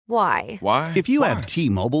Why? Why? If you have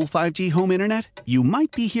T-Mobile 5G home internet, you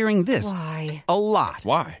might be hearing this Why? a lot.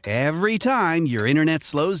 Why? Every time your internet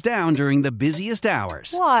slows down during the busiest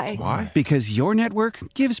hours. Why? Why? Because your network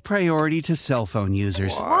gives priority to cell phone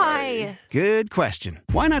users. Why? Good question.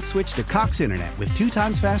 Why not switch to Cox Internet with 2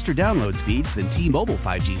 times faster download speeds than T-Mobile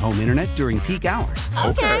 5G home internet during peak hours?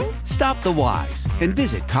 Okay. Stop the whys and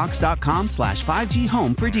visit cox.com/5G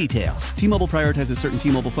home for details. T-Mobile prioritizes certain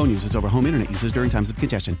T-Mobile phone users over home internet users during times of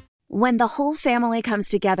congestion. When the whole family comes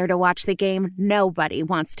together to watch the game, nobody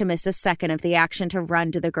wants to miss a second of the action to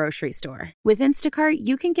run to the grocery store. With Instacart,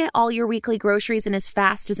 you can get all your weekly groceries in as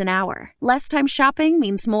fast as an hour. Less time shopping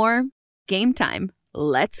means more game time.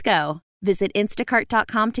 Let's go. Visit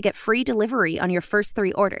instacart.com to get free delivery on your first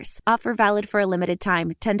 3 orders. Offer valid for a limited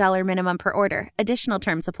time. $10 minimum per order. Additional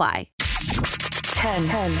terms apply. 10,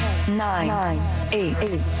 9, 8,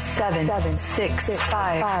 7, 6,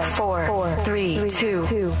 5, 4, 3,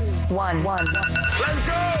 2, 1. Let's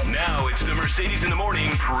go! Now it's the Mercedes in the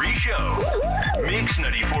Morning pre-show. Mix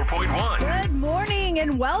 94.1. Good morning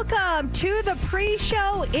and welcome to the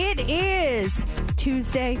pre-show. It is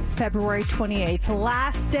Tuesday, February 28th,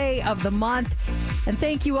 last day of the month. And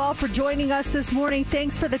thank you all for joining us this morning.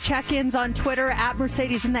 Thanks for the check-ins on Twitter at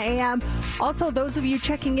Mercedes in the AM. Also, those of you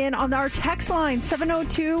checking in on our text line,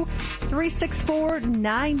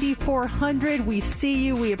 702-364-9400. We see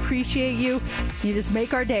you. We appreciate you. You just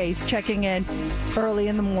make our days checking in early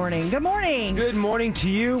in the morning. Good morning. Good morning to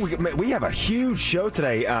you. We have a huge show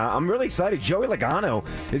today. I'm really excited. Joey Logano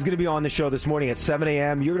is going to be on the show this morning at 7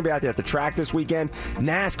 a.m. You're going to be out there at the track this weekend.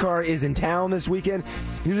 NASCAR is in town this weekend.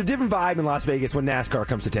 There's a different vibe in Las Vegas when NASCAR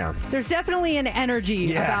comes to town. There's definitely an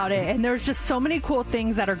energy about it, and there's just so many cool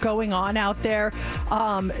things that are going on out there.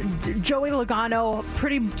 Joey Logano,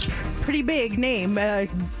 pretty big name,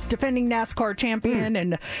 defending NASCAR champion,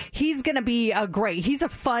 and he's going to be great. He's a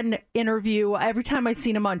fun interview. Every time I've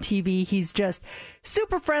seen him on TV, he's just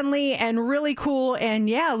super friendly and really cool. And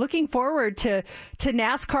yeah, looking forward to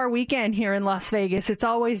NASCAR weekend here in Las Vegas. It's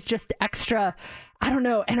always just extra, I don't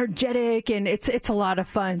know, energetic, and it's a lot of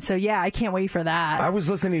fun. So yeah, I can't wait for that. I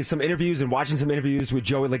was listening to some interviews and watching some interviews with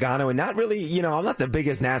Joey Logano, and not really, I'm not the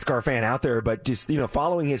biggest NASCAR fan out there, but just,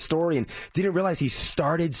 following his story, and didn't realize he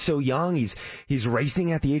started so young. He's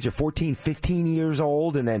racing at the age of 14, 15 years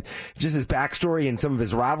old, and then just his backstory and some of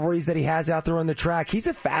his rivalries that he has out there on the track. He's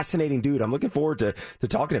a fascinating dude. I'm looking forward to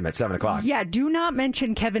talking to him at 7 o'clock. Yeah, do not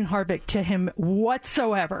mention Kevin Harvick to him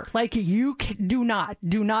whatsoever. Like, you do not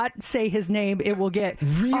say his name. It will get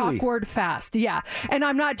awkward fast. Yeah. And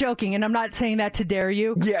I'm not joking, and I'm not saying that to dare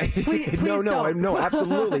you. Yeah. Please no,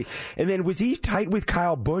 absolutely. And then was he tight with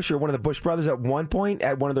Kyle Busch or one of the Busch brothers at one point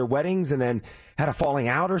at one of their weddings, and then had a falling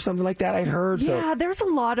out or something like that, I'd heard? Yeah, there's a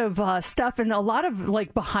lot of stuff and a lot of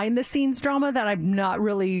behind the scenes drama that I'm not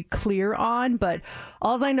really clear on, but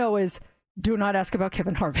all I know is do not ask about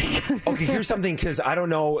Kevin Harvick. Okay, here's something, because I don't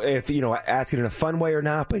know if, ask it in a fun way or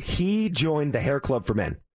not, but he joined the Hair Club for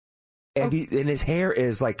Men. And, and his hair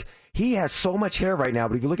is he has so much hair right now,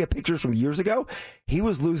 but if you look at pictures from years ago, he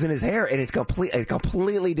was losing his hair, and it's a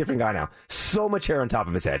completely different guy now. So much hair on top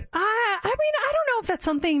of his head. I mean, I don't know if that's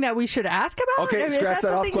something that we should ask about. Okay, scratch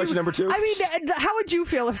that off. Question number 2. I mean, how would you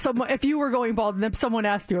feel if you were going bald and then someone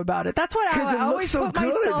asked you about it? That's what I always put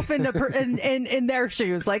myself in their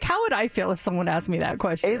shoes. Like, how would I feel if someone asked me that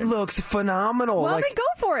question? It looks phenomenal. Well, then go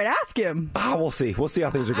for it. Ask him. We'll see. We'll see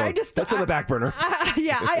how things are going. That's on the back burner.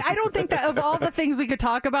 I don't think that of all the things we could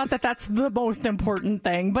talk about, that's the most important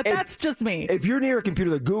thing. But that's just me. If you're near a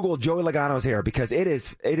computer, Google Joey Logano's hair, because it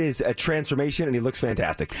is a transformation, and he looks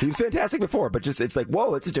fantastic. He was fantastic before, but just it's like,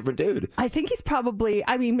 whoa, it's a different dude. I think he's probably,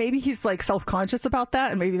 maybe he's self-conscious about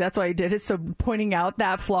that, and maybe that's why he did it. So pointing out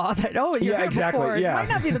that flaw that, before, it might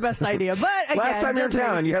not be the best idea. But again, last time you're in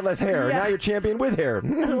town, you had less hair. Yeah. Now you're champion with hair.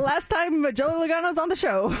 Last time Joey Logano's on the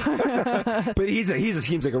show. But he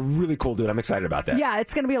seems like a really cool dude. I'm excited about that. Yeah,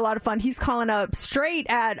 it's going to be a lot of fun. He's calling up straight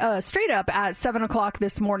up at 7 o'clock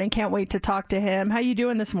this morning. Can't wait to talk to him. How you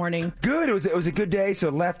doing this morning? Good. It was a good day. So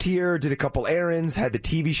left here, did a couple errands, had the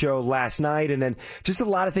TV show last night, and then just a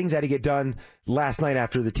lot of things I had to get done last night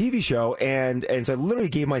after the TV show, and so I literally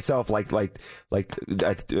gave myself put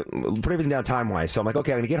everything down time wise. So I'm like,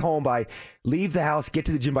 okay, I'm gonna get home leave the house, get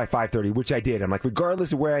to the gym by 5:30, which I did. I'm like,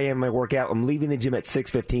 regardless of where I am in my workout, I'm leaving the gym at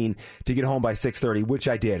 6:15 to get home by 6:30, which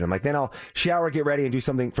I did. I'm like, then I'll shower, get ready, and do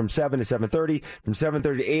something from 7 to 7:30. From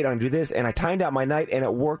 7:30 to 8, I'm gonna do this, and I timed out my night, and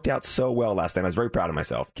it worked out so well last night. I was very proud of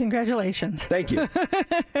myself. Congratulations. Thank you.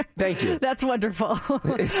 Thank you. That's wonderful.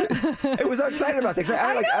 It was excited about things. I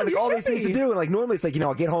had all these things to do. And like normally it's like,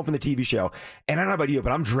 I'll get home from the TV show and I don't know about you,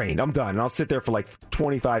 but I'm drained. I'm done. And I'll sit there for like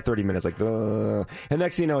 25, 30 minutes like, and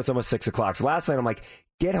next thing you know, it's almost 6 o'clock. So last night I'm like,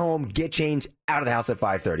 get home, get changed, out of the house at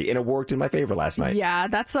 5:30, and it worked in my favor last night. Yeah,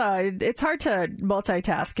 that's it's hard to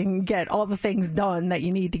multitask and get all the things done that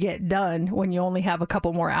you need to get done when you only have a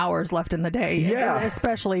couple more hours left in the day. Yeah,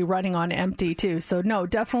 especially running on empty too. So no,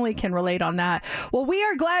 definitely can relate on that. Well, we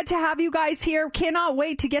are glad to have you guys here. Cannot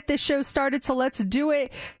wait to get this show started. So let's do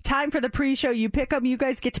it. Time for the pre-show. You pick up. You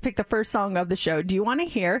guys get to pick the first song of the show. Do you want to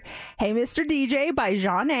hear "Hey Mr. DJ" by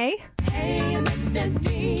Jean A? Hey Mr.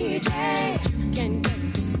 DJ, you can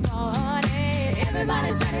get this started.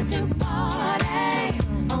 Everybody's ready to party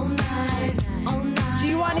all night, all night. Do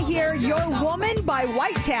you want to hear "Your Woman" by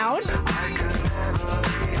Whitetown?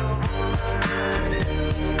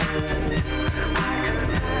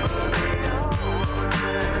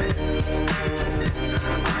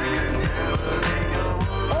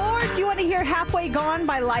 Or do you want to hear "Halfway Gone"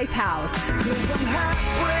 by Lifehouse? 'Cause I'm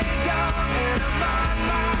halfway gone and I'm on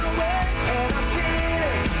my way, and I'm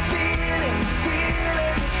feeling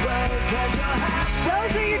this way, 'cause you're halfway.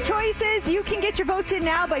 Those are your choices. You can get your votes in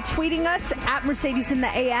now by tweeting us at Mercedes in the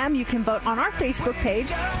AM. You can vote on our Facebook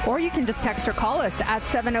page, or you can just text or call us at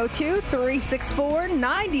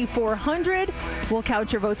 702-364-9400. We'll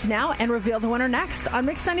count your votes now and reveal the winner next on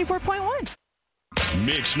Mix 94.1.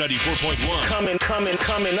 Mix 94.1. Coming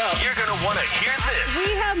up. You're going to want to hear this.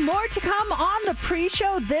 We have more to come on the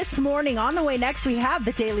pre-show this morning. On the way next, we have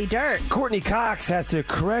the Daily Dirt. Courtney Cox has to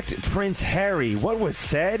correct Prince Harry. What was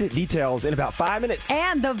said? Details in about 5 minutes.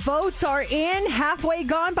 And the votes are in. Halfway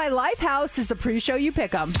Gone by Lifehouse is the pre-show. You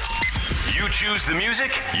pick them. You choose the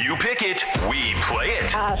music, you pick it, we play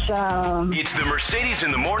it. Awesome. It's the Mercedes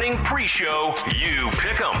in the Morning pre-show. You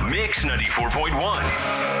pick 'em. Mix 94.1.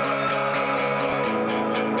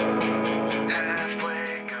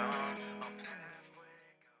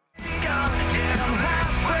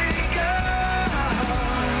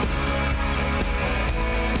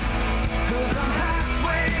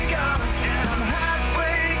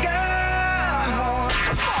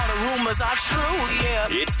 Are true, yeah.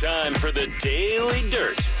 It's time for the Daily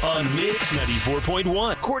Dirt on Mix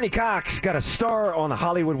 94.1. Courtney Cox got a star on the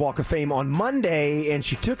Hollywood Walk of Fame on Monday, and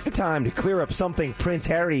she took the time to clear up something Prince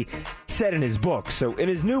Harry said in his book. So in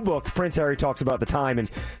his new book, Prince Harry talks about the time in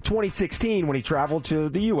 2016 when he traveled to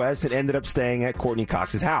the U.S. and ended up staying at Courtney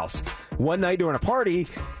Cox's house. One night during a party,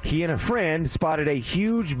 he and a friend spotted a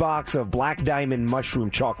huge box of Black Diamond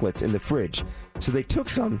mushroom chocolates in the fridge. So they took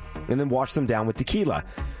some and then washed them down with tequila.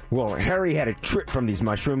 Well, Harry had a trip from these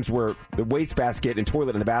mushrooms where the wastebasket and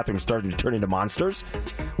toilet in the bathroom started to turn into monsters.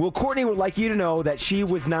 Well, Courtney would like you to know that she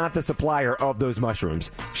was not the supplier of those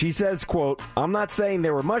mushrooms. She says, quote, "I'm not saying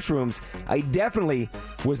they were mushrooms. I definitely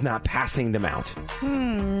was not passing them out."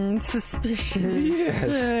 Suspicious. Yes.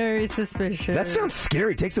 Very suspicious. That sounds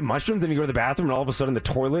scary. Take some mushrooms and you go to the bathroom and all of a sudden the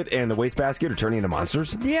toilet and the wastebasket are turning into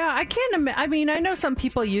monsters. Yeah, I can't imagine. I mean, I know some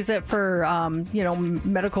people use it for,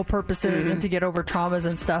 medical purposes and to get over traumas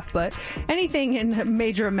and stuff. But anything in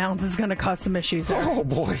major amounts is going to cause some issues there. Oh,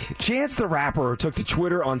 boy. Chance the Rapper took to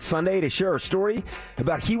Twitter on Sunday to share a story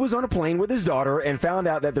about he was on a plane with his daughter and found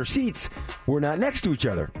out that their seats were not next to each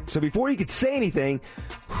other. So before he could say anything,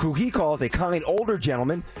 who he calls a kind older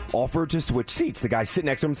gentleman offered to switch seats. The guy sitting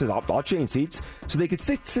next to him says, I'll change seats so they could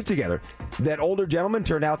sit together. That older gentleman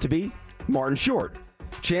turned out to be Martin Short.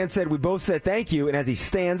 Chance said, "We both said thank you, and as he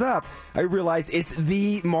stands up, I realize it's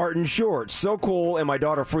the Martin Short. So cool," and my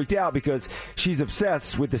daughter freaked out because she's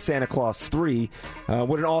obsessed with the Santa Claus 3.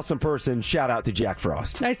 What an awesome person. Shout out to Jack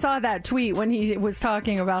Frost. I saw that tweet when he was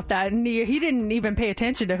talking about that, and he didn't even pay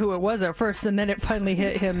attention to who it was at first, and then it finally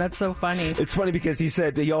hit him. That's so funny. It's funny because he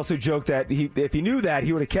said, he also joked that if he knew that,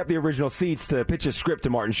 he would have kept the original seats to pitch a script to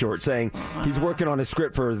Martin Short, saying he's working on a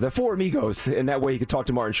script for The Four Amigos, and that way he could talk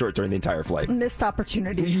to Martin Short during the entire flight. Missed opportunity.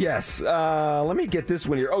 Yes. Let me get this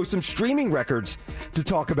one here. Oh, some streaming records to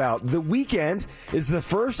talk about. The Weeknd is the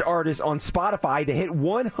first artist on Spotify to hit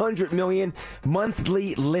 100 million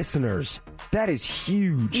monthly listeners. That is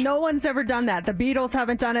huge. No one's ever done that. The Beatles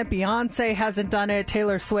haven't done it. Beyonce hasn't done it.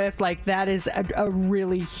 Taylor Swift. That is a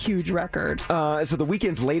really huge record. So the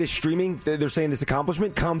Weeknd's latest streaming, they're saying this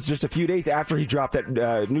accomplishment comes just a few days after he dropped that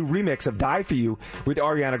new remix of Die For You with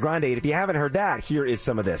Ariana Grande. And if you haven't heard that, here is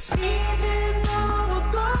some of this.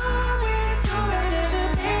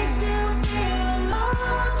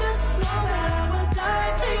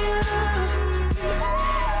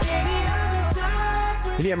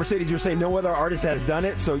 And yeah, Mercedes, you were saying no other artist has done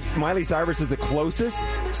it. So Miley Cyrus is the closest.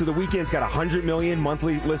 So The Weeknd's got 100 million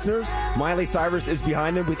monthly listeners. Miley Cyrus is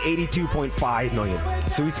behind him with 82.5 million.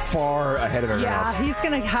 So he's far ahead of everyone else. Yeah, he's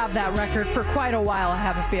going to have that record for quite a while, I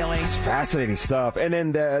have a feeling. It's fascinating stuff. And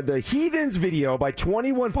then the Heathens video by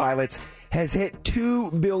 21 Pilots has hit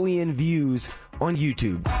 2 billion views on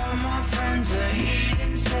YouTube. All my friends are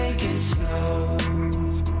heathens, take it slow.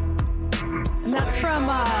 And that's from,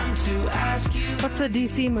 what's the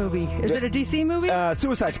DC movie? Is it a DC movie?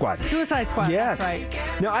 Suicide Squad. Suicide Squad, Yes. that's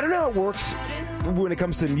right. Now, I don't know how it works when it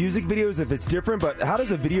comes to music videos, if it's different, but how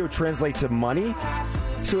does a video translate to money?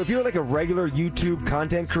 So if you're like a regular YouTube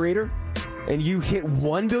content creator and you hit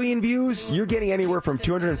 1 billion views, you're getting anywhere from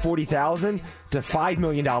 $240,000 to $5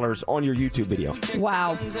 million on your YouTube video.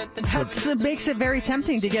 Wow. That makes it very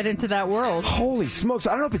tempting to get into that world. Holy smokes.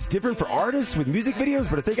 I don't know if it's different for artists with music videos,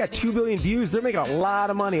 but if they got 2 billion views, they're making a lot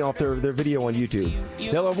of money off their video on YouTube.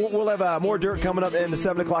 We'll have more dirt coming up in the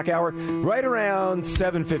 7 o'clock hour, right around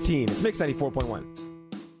 7:15. It's Mix 94.1.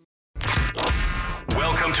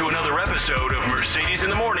 Welcome to another episode of Mercedes in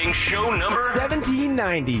the Morning, show number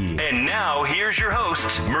 1790. And now, here's your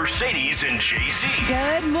hosts, Mercedes and JC.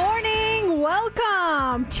 Good morning.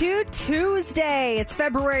 Welcome to Tuesday. It's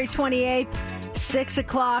February 28th, 6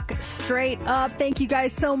 o'clock straight up. Thank you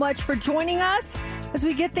guys so much for joining us as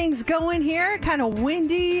we get things going here. Kind of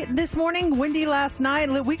windy this morning, windy last night.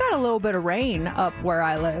 We got a little bit of rain up where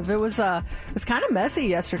I live. It was kind of messy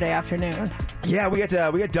yesterday afternoon. Yeah, we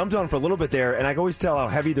got dumped on for a little bit there, and I can always tell how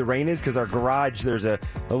heavy the rain is because our garage, there's a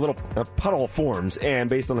little puddle forms, and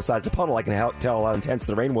based on the size of the puddle, I can tell how intense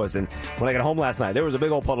the rain was. And when I got home last night, there was a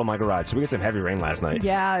big old puddle in my garage, so we got some heavy rain last night.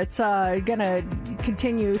 Yeah, it's going to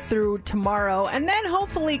continue through tomorrow, and then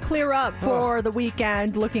hopefully clear up for the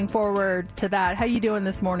weekend. Looking forward to that. How you doing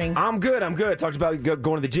this morning? I'm good. Talked about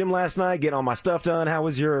going to the gym last night, getting all my stuff done. How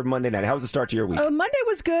was your Monday night? How was the start to your week? Monday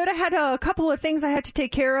was good. I had a couple of things I had to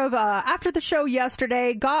take care of after the show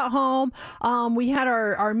yesterday. Got home. We had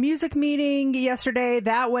our music meeting yesterday.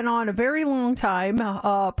 That went on a very long time,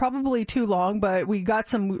 probably too long, but we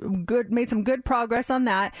got made some good progress on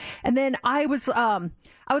that. And then I was going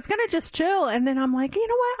to just chill, and then I'm like, you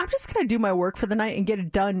know what? I'm just going to do my work for the night and get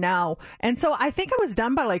it done now. And so I think I was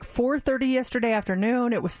done by like 4:30 yesterday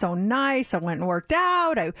afternoon. It was so nice. I went and worked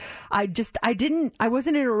out. I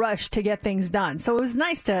wasn't in a rush to get things done. So it was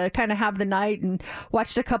nice to kind of have the night and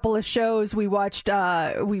watched a couple of shows. We watched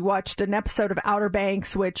an episode of Outer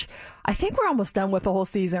Banks, which I think we're almost done with the whole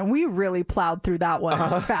season. We really plowed through that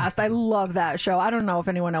one fast. I love that show. I don't know if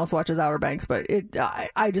anyone else watches Outer Banks, but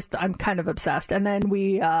I'm kind of obsessed. And then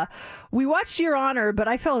we watched Your Honor, but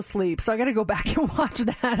I fell asleep, so I got to go back and watch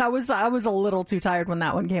that. I was a little too tired when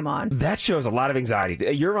that one came on. That shows a lot of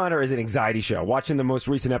anxiety. Your Honor is an anxiety show. Watching the most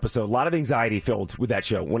recent episode, a lot of anxiety filled with that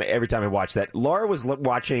show. Every time I watch that, Laura was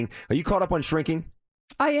watching. Are you caught up on Shrinking?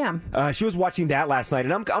 I am. She was watching that last night,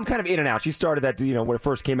 and I'm kind of in and out. She started that, when it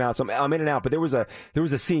first came out, so I'm in and out. But there was a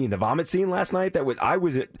scene, the vomit scene last night that I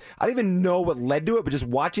didn't even know what led to it, but just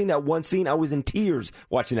watching that one scene, I was in tears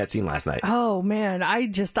watching that scene last night. Oh man,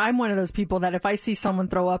 I'm one of those people that if I see someone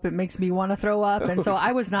throw up, it makes me want to throw up, and so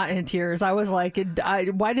I was not in tears. I was like,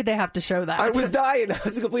 why did they have to show that? I was dying. I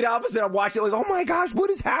was the complete opposite. I'm watching it like, oh my gosh,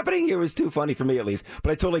 what is happening here? It was too funny for me at least,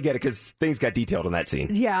 but I totally get it because things got detailed in that scene.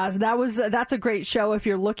 Yeah, that's a great show if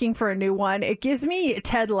you're looking for a new one. It gives me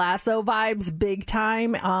Ted Lasso vibes big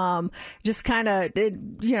time. Just kind of,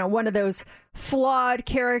 one of those flawed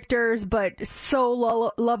characters, but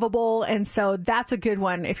so lovable. And so that's a good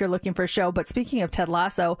one if you're looking for a show. But speaking of Ted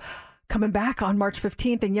Lasso, coming back on March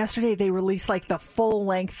 15th, and yesterday they released like the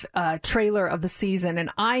full-length trailer of the season, and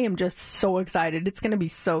I am just so excited. It's going to be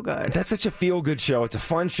so good. That's such a feel-good show. It's a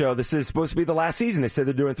fun show. This is supposed to be the last season. They said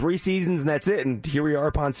they're doing 3 seasons, and that's it. And here we are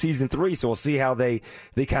upon season 3, so we'll see how they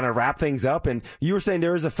kind of wrap things up. And you were saying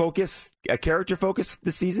there is a character focus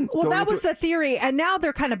this season? Well, that was the theory, and now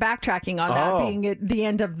they're kind of backtracking on that being at the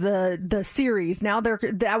end of the series. Now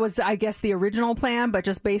that was, I guess, the original plan, but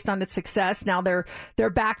just based on its success, now they're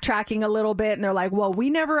backtracking a little bit, and they're like, well, we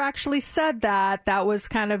never actually said that. That was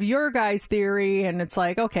kind of your guys' theory, and it's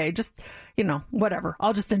like, okay, just whatever.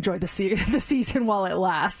 I'll just enjoy the season while it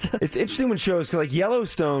lasts. It's interesting when shows, because like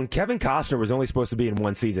Yellowstone, Kevin Costner was only supposed to be in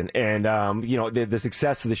 1 season. And, the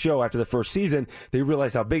success of the show after the first season, they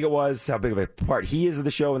realized how big it was, how big of a part he is of the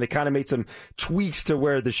show, and they kind of made some tweaks to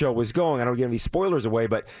where the show was going. I don't give any spoilers away,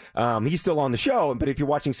 but he's still on the show. But if you're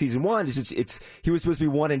watching season 1, he was supposed to be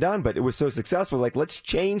one and done, but it was so successful. Like, let's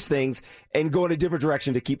change things and go in a different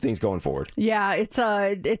direction to keep things going forward. Yeah,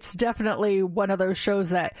 it's definitely one of those shows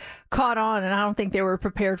that caught on, and I don't think they were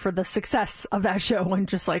prepared for the success of that show and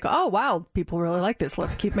just like, oh, wow, people really like this.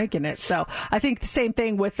 Let's keep making it. So I think the same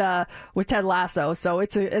thing with Ted Lasso. So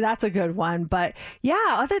that's a good one. But yeah,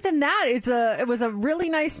 other than that, it was a really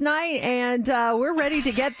nice night, and we're ready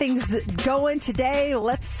to get things going today.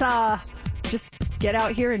 Let's just get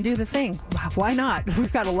out here and do the thing. Why not?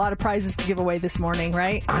 We've got a lot of prizes to give away this morning,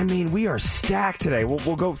 right? I mean, we are stacked today.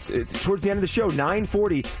 We'll go towards the end of the show,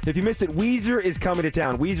 9:40. If you missed it, Weezer is coming to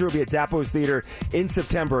town. Weezer will be at Zappos Theater in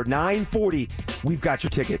September. 9:40, we've got your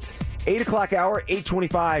tickets. 8 o'clock hour,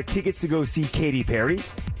 8:25, tickets to go see Katy Perry.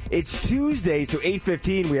 It's Tuesday, so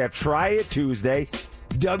 8:15, we have Try It Tuesday.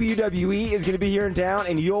 WWE is going to be here in town,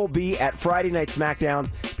 and you'll be at Friday Night SmackDown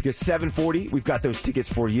because 7:40, we've got those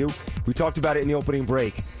tickets for you. We talked about it in the opening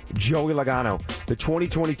break. Joey Logano, the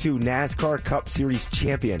 2022 NASCAR Cup Series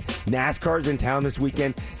champion. NASCAR's in town this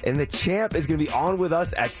weekend, and the champ is going to be on with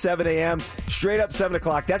us at 7 a.m., straight up 7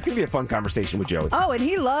 o'clock. That's going to be a fun conversation with Joey. Oh, and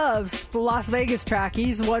he loves the Las Vegas track.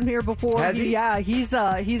 He's won here before. Has he? Yeah, he's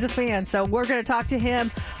a fan. So we're going to talk to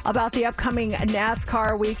him about the upcoming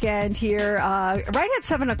NASCAR weekend here right at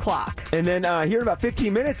 7 o'clock. And then here in about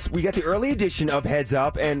 15 minutes, we got the early edition of Heads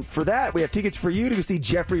Up. And for that, we have tickets for you to go see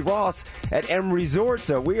Jeffrey Ross at M Resort.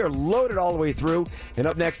 So we are loaded all the way through. And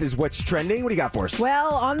up next is What's Trending. What do you got for us?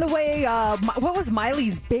 Well, on the way, what was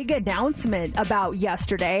Miley's big announcement about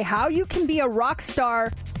yesterday? How you can be a rock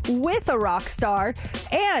star with a rock star.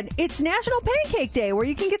 And it's National Pancake Day, where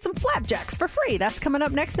you can get some flapjacks for free. That's coming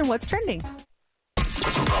up next in What's Trending.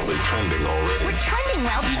 Probably trending already. We're trending,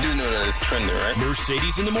 well. You do know that it's trending, right?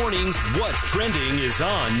 Mercedes in the mornings. What's trending is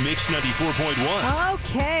on Mix 94.1.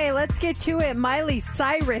 Okay, let's get to it. Miley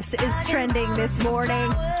Cyrus is trending this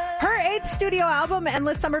morning. Her 8th studio album,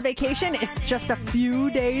 Endless Summer Vacation, is just a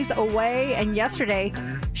few days away. And yesterday,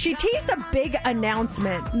 she teased a big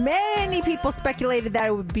announcement. Many people speculated that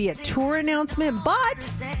it would be a tour announcement,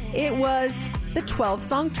 but it was the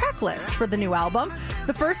 12-song track list for the new album.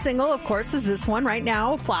 The first single, of course, is this one right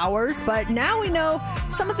now, Flowers. But now we know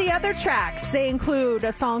some of the other tracks. They include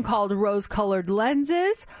a song called Rose-Colored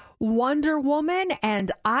Lenses, Wonder Woman,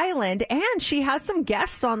 and Island, and she has some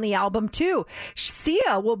guests on the album too.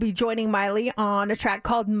 Sia will be joining Miley on a track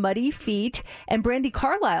called Muddy Feet, and Brandi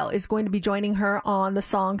Carlile is going to be joining her on the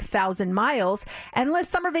song 1,000 Miles. Endless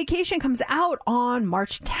Summer Vacation comes out on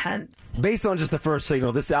March 10th. Based on just the first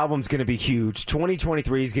signal, this album's going to be huge.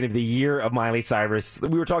 2023 is going to be the year of Miley Cyrus.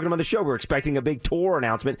 We were talking about the show. We're expecting a big tour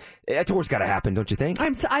announcement. That tour's got to happen, don't you think?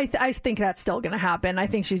 I think that's still going to happen. I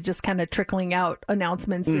think she's just kind of trickling out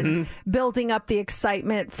announcements and building up the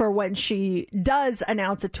excitement for when she does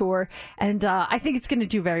announce a tour. And I think it's going to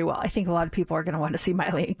do very well. I think a lot of people are going to want to see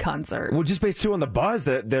Miley in concert. Well, just based too on the buzz,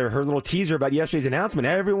 her little teaser about yesterday's announcement,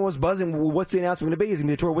 everyone was buzzing. Well, what's the announcement going to be? Is it going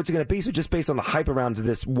to be a tour? What's it going to be? So just based on the hype around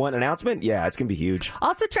this one announcement, yeah, it's going to be huge.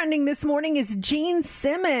 Also trending this morning is Gene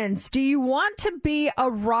Simmons. Do you want to be a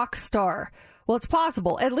rock star? Well, it's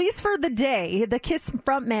possible, at least for the day. The Kiss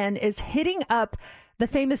frontman is hitting up the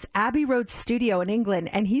famous Abbey Road studio in England,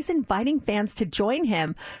 and he's inviting fans to join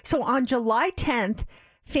him. So on July 10th,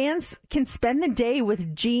 fans can spend the day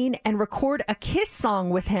with Gene and record a Kiss song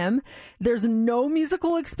with him. There's no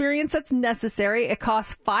musical experience that's necessary. It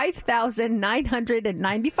costs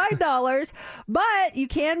 $5,995, but you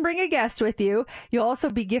can bring a guest with you. You'll also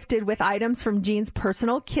be gifted with items from Gene's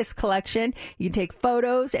personal Kiss collection. You can take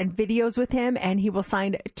photos and videos with him, and he will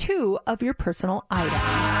sign 2 of your personal items.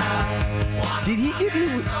 Did you get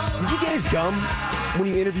his gum when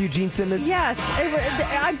you interviewed Gene Simmons? Yes.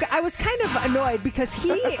 I was kind of annoyed because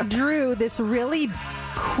he drew this really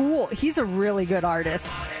cool, he's a really good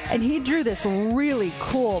artist, and he drew this really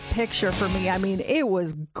cool picture for me. I mean, it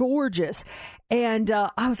was gorgeous. And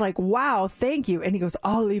I was like, wow, thank you. And he goes,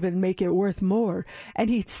 I'll even make it worth more. And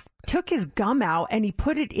he took his gum out and he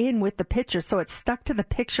put it in with the picture, so it stuck to the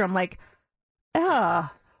picture. I'm like,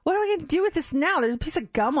 what am I going to do with this now? There's a piece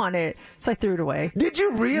of gum on it. So I threw it away. Did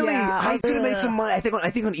you really? Yeah, I could have made some money. I think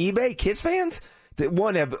on eBay, Kiss fans,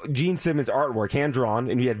 one, have Gene Simmons artwork, hand-drawn,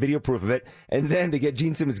 and you had video proof of it. And then to get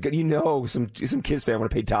Gene Simmons, some Kiss fan would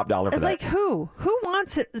have paid top dollar for that. Like who? Who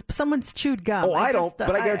wants someone's chewed gum? Oh, I don't,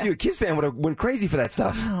 but I guarantee you a Kiss fan would have went crazy for that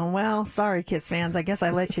stuff. Oh, well, sorry, Kiss fans. I guess I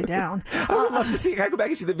let you down. I would love to see. I go back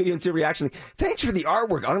and see the video and see a reaction. Like, thanks for the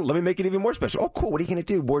artwork. Let me make it even more special. Oh, cool. What are you going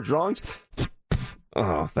to do? More drawings?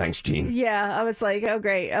 Oh, thanks, Gene. Yeah, I was like, oh,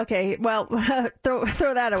 great. Okay, well,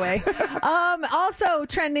 throw that away. Also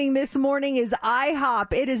trending this morning is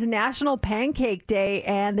IHOP. It is National Pancake Day,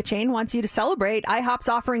 and the chain wants you to celebrate. IHOP's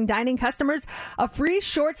offering dining customers a free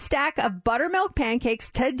short stack of buttermilk pancakes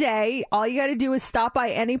today. All you got to do is stop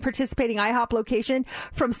by any participating IHOP location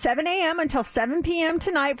from 7 a.m. until 7 p.m.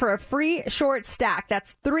 tonight for a free short stack.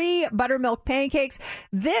 That's 3 buttermilk pancakes.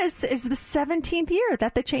 This is the 17th year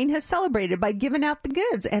that the chain has celebrated by giving out the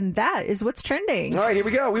goods, and that is what's trending. All right, here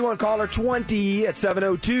we go. We want caller 20 at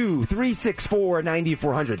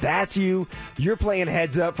 702-364-9400. That's you. You're playing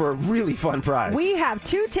heads up for a really fun prize. We have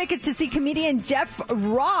 2 tickets to see comedian Jeff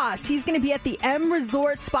Ross. He's going to be at the M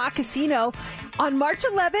Resort Spa Casino on March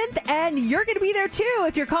 11th, and you're going to be there too.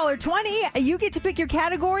 If you're caller 20, you get to pick your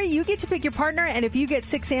category, you get to pick your partner, and if you get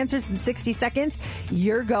 6 answers in 60 seconds,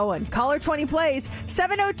 you're going. Caller 20 plays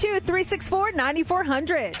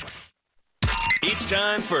 702-364-9400. It's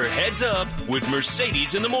time for Heads Up with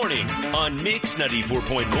Mercedes in the Morning on Mix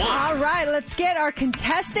 94.1. All right, let's get our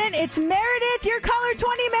contestant. It's Meredith. You're caller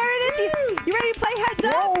 20, Meredith. You ready to play Heads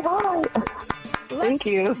Up? Thank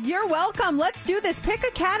you. You're welcome. Let's do this. Pick a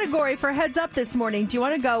category for Heads Up this morning. Do you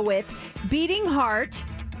want to go with beating heart,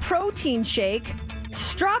 protein shake,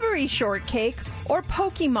 strawberry shortcake, or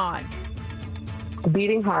Pokemon?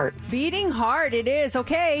 Beating heart. Beating heart it is.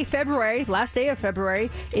 Okay, February, last day of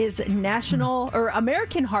February, is National or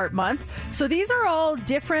American Heart Month. So these are all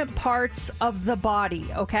different parts of the body,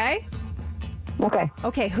 okay?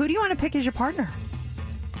 Okay, who do you want to pick as your partner?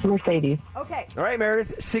 Mercedes. Okay. All right,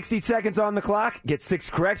 Meredith, 60 seconds on the clock. Get 6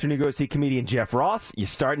 correct when you go see comedian Jeff Ross. You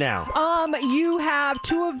start now. You have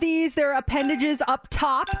 2 of these. They're appendages up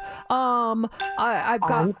top. I've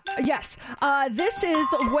got yes. This is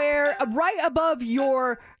where right above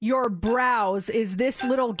your brows is this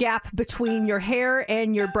little gap between your hair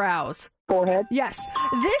and your brows. Forehead. Yes.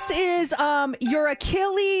 This is your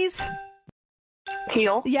Achilles.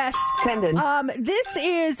 Heel. Yes. Tendon. This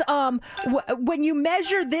is when you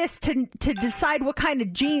measure this to decide what kind of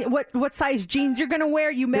what size jeans you're going to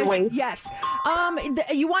wear. You measure. Waist. Yes.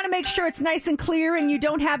 You want to make sure it's nice and clear and you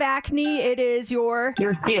don't have acne. It is your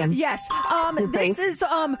skin. Yes. This is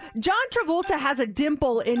John Travolta has a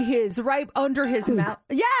dimple in his right under his mouth.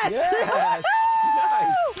 Yes. Yes.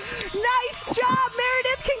 Nice job,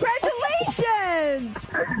 Meredith. Congratulations.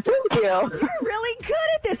 Thank you. You're really good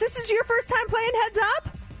at this. This is your first time playing Heads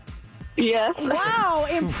Up? Yes. Wow,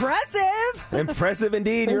 impressive. Impressive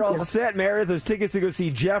indeed. You're all set, Meredith. There's tickets to go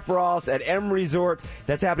see Jeff Ross at M Resort.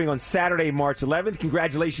 That's happening on Saturday, March 11th.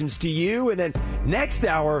 Congratulations to you. And then next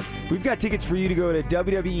hour, we've got tickets for you to go to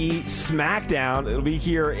WWE SmackDown. It'll be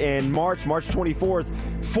here in March 24th.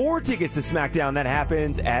 4 tickets to SmackDown. That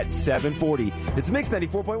happens at 7:40. It's Mix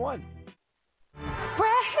 94.1.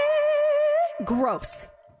 Gross.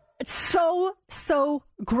 It's so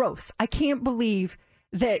gross. I can't believe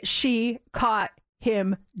that she caught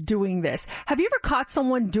him doing this. Have you ever caught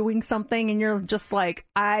someone doing something and you're just like,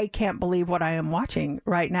 I can't believe what I am watching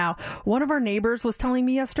right now? One of our neighbors was telling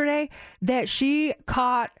me yesterday that she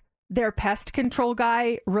caught their pest control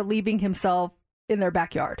guy relieving himself in their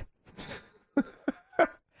backyard.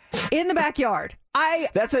 In the backyard.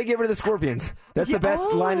 That's how you get rid of the scorpions. That's the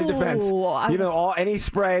best line of defense. Any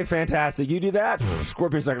spray, fantastic. You do that,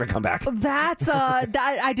 scorpions not going to come back. That's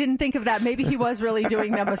I didn't think of that. Maybe he was really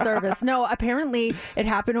doing them a service. No, apparently it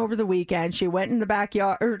happened over the weekend. She went in the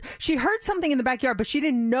backyard, or she heard something in the backyard, but she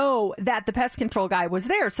didn't know that the pest control guy was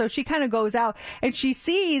there. So she kind of goes out and she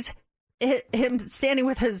sees him standing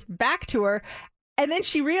with his back to her, and then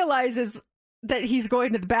she realizes that he's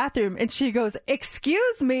going to the bathroom, and she goes,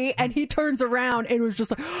 "Excuse me," and he turns around and was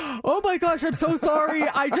just like, "Oh my gosh, I'm so sorry.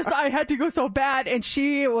 I had to go so bad." And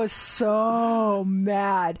she was so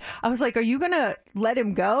mad. I was like, "Are you gonna let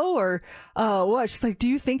him go or what?" She's like, "Do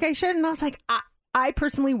you think I should?" And I was like, I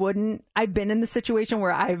personally wouldn't. I've been in the situation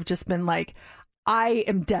where I've just been like, I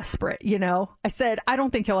am desperate, you know? I said, I don't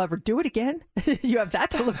think he'll ever do it again. You have that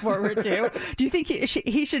to look forward to. Do you think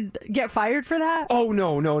he should get fired for that? Oh,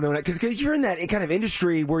 no. Because you're in that kind of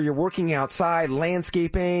industry where you're working outside,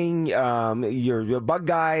 landscaping, you're a bug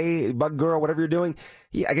guy, bug girl, whatever you're doing.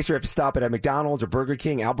 Yeah, I guess you have to stop at a McDonald's or Burger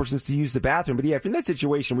King, Albertsons to use the bathroom. But yeah, if you're in that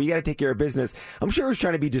situation where you got to take care of business, I'm sure he's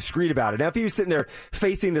trying to be discreet about it. Now, if he was sitting there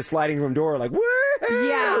facing the sliding room door like, woo!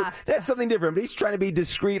 Yeah. That's something different. But he's trying to be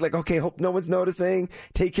discreet, like, okay, hope no one's noticing.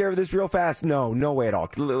 Take care of this real fast. No way at all.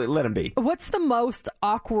 Let him be. What's the most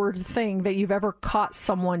awkward thing that you've ever caught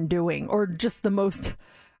someone doing? Or just the most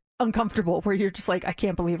uncomfortable where you're just like, I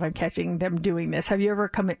can't believe I'm catching them doing this. Have you ever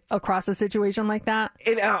come across a situation like that?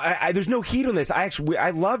 And there's no heat on this. I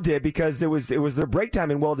loved it because it was their break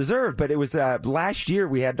time and well deserved. But it was last year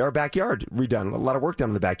we had our backyard redone, a lot of work done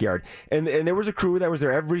in the backyard, and there was a crew that was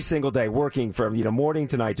there every single day working from morning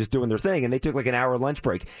to night, just doing their thing. And they took like an hour lunch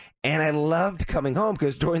break, and I loved coming home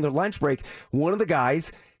because during their lunch break, one of the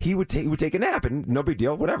guys. He would take a nap, and no big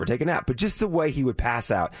deal, whatever, take a nap. But just the way he would pass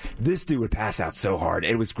out, this dude would pass out so hard.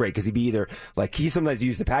 It was great because he'd be either like he sometimes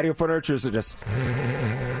used the patio furniture, so just,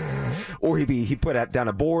 or he put down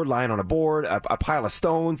a board, lying on a board, a pile of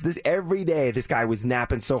stones. Every day, this guy was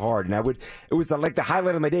napping so hard, and it was like the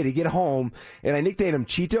highlight of my day to get home. And I nicknamed him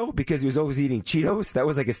Cheeto because he was always eating Cheetos. That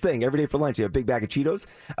was like his thing. Every day for lunch, he had a big bag of Cheetos.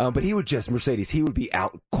 But he would just Mercedes. He would be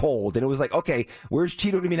out cold, and it was like, okay, where's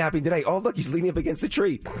Cheeto gonna be napping today? Oh, look, he's leaning up against the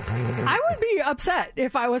tree. I would be upset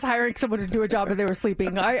if I was hiring someone to do a job and they were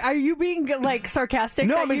sleeping. Are you being like sarcastic?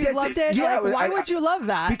 No, that I mean, you loved it. Yeah, why would you love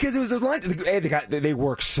that? Because it was those lunch. They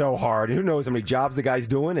work so hard. Who knows how many jobs the guy's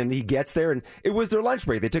doing? And he gets there, and it was their lunch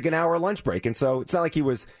break. They took an hour lunch break, and so it's not like he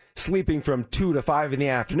was sleeping from 2 to 5 in the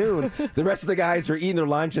afternoon. The rest of the guys are eating their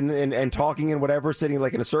lunch and talking and whatever, sitting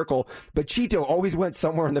like in a circle. But Cheeto always went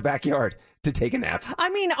somewhere in the backyard to take a nap. I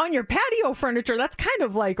mean, on your patio furniture, that's kind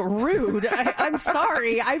of like rude. I'm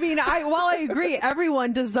sorry. I mean, while I agree,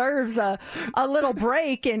 everyone deserves a little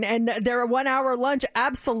break and their 1 hour lunch,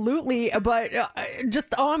 absolutely. But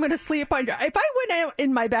I'm going to sleep on. If I went out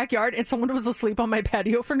in my backyard and someone was asleep on my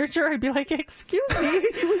patio furniture, I'd be like, "Excuse me,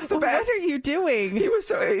 he was the best. What are you doing?" He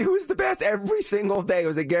was the best every single day. It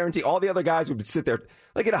was a guarantee. All the other guys would sit there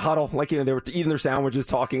like in a huddle, like they were eating their sandwiches,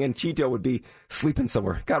 talking, and Cheeto would be sleeping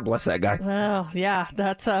somewhere. God bless that guy. Well, yeah,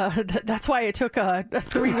 that's why it took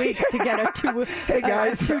 3 weeks to get a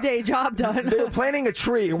 2-day job done. They were planting a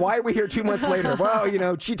tree. Why are we here 2 months later? Well,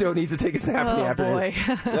 Cheeto needs to take a nap in the afternoon.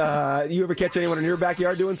 Boy. You ever catch anyone in your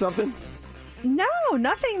backyard doing something? No,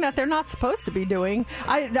 nothing that they're not supposed to be doing.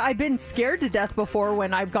 I've been scared to death before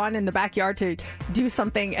when I've gone in the backyard to do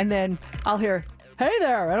something and then I'll hear, "Hey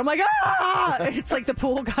there," and I'm like, "Ah!" It's like the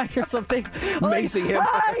pool guy or something. Macing him.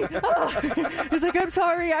 Hi. He's like, "I'm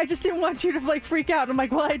sorry, I just didn't want you to like freak out." I'm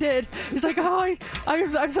like, "Well, I did." He's like, "Oh,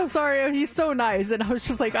 I'm so sorry." He's so nice, and I was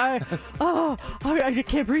just like, I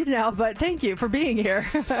can't breathe now, but thank you for being here.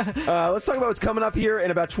 Let's talk about what's coming up here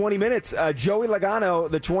in about 20 minutes. Joey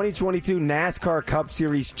Logano, the 2022 NASCAR Cup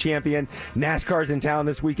Series champion. NASCAR's in town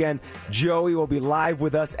this weekend. Joey will be live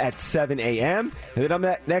with us at 7 a.m. And then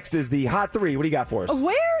up next is the Hot 3. What do you got for us?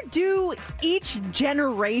 Where do each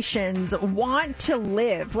generations want to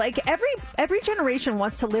live? Like every generation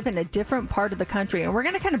wants to live in a different part of the country, and we're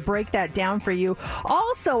going to kind of break that down for you.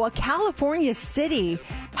 Also, a California city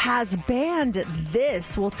has banned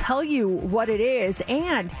this. We'll tell you what it is,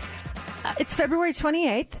 and it's February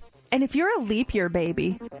 28th. And if you're a leap year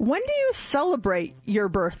baby, when do you celebrate your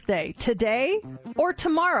birthday? Today or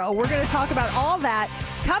tomorrow? We're going to talk about all that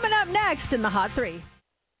coming up next in the Hot 3.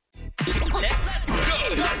 Let's go.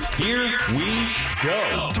 Here we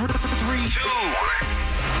go. 3, 2,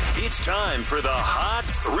 1. It's time for the Hot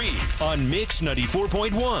 3 on Mix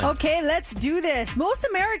 94.1. Okay, let's do this. Most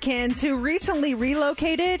Americans who recently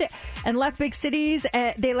relocated and left big cities,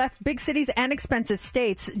 they left big cities and expensive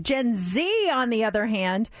states. Gen Z, on the other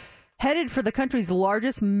hand, headed for the country's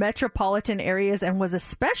largest metropolitan areas and was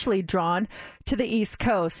especially drawn to the East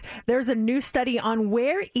Coast. There's a new study on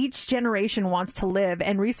where each generation wants to live,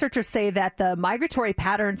 and researchers say that the migratory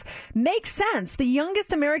patterns make sense. The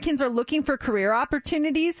youngest Americans are looking for career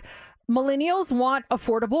opportunities. Millennials want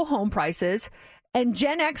affordable home prices. And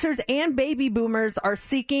Gen Xers and baby boomers are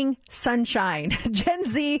seeking sunshine. Gen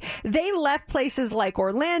Z, they left places like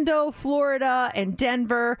Orlando, Florida, and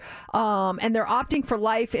Denver, and they're opting for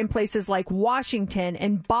life in places like Washington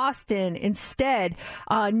and Boston instead.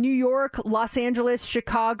 New York, Los Angeles,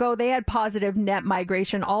 Chicago, they had positive net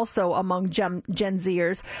migration also among Gen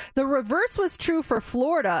Zers. The reverse was true for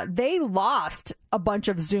Florida. They lost a bunch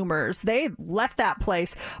of Zoomers. They left that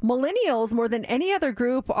place. Millennials, more than any other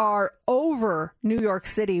group, are over New York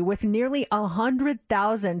City, with nearly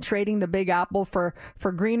 100,000 trading the Big Apple for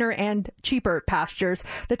greener and cheaper pastures.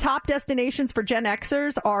 The top destinations for Gen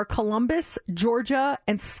Xers are Columbus, Georgia,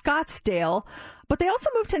 and Scottsdale. But they also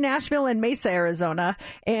moved to Nashville and Mesa, Arizona.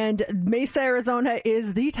 And Mesa, Arizona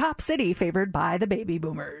is the top city favored by the baby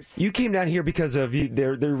boomers. You came down here because of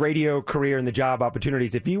their radio career and the job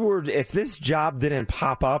opportunities. If this job didn't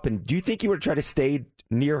pop up, and do you think you would try to stay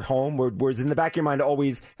near home, or was in the back of your mind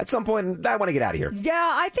always, at some point, I want to get out of here?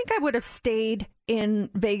 Yeah, I think I would have stayed in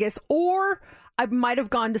Vegas, or I might have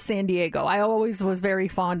gone to San Diego. I always was very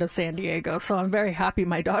fond of San Diego, so I'm very happy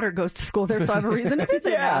my daughter goes to school there, so I have a reason to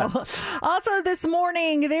visit now. Also, this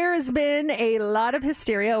morning, there has been a lot of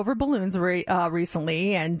hysteria over balloons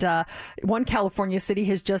recently, and one California city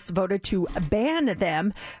has just voted to ban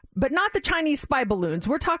them. But not the Chinese spy balloons.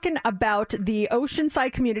 We're talking about the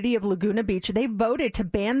oceanside community of Laguna Beach. They voted to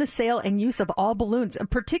ban the sale and use of all balloons,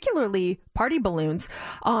 particularly party balloons.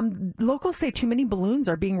 Locals say too many balloons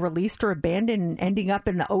are being released or abandoned and ending up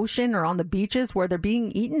in the ocean or on the beaches where they're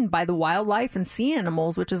being eaten by the wildlife and sea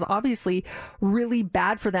animals, which is obviously really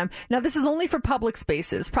bad for them. Now, this is only for public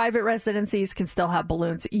spaces. Private residencies can still have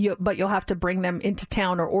balloons, but you'll have to bring them into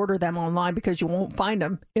town or order them online because you won't find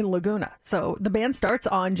them in Laguna. So the ban starts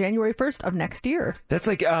on January 1st of next year. That's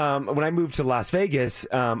like when I moved to Las Vegas,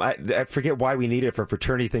 I forget why we needed it for a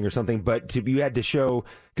fraternity thing or something, but you had to show,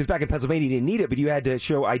 because back in Pennsylvania you didn't need it, but you had to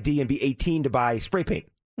show ID and be 18 to buy spray paint.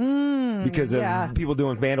 Because of people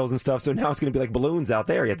doing vandals and stuff. So now it's going to be like balloons out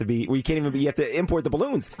there. You have to be, well, you can't even be, you have to import the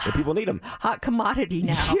balloons and people need them. Hot commodity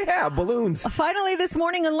now. Yeah, balloons. Finally this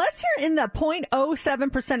morning, unless you're in the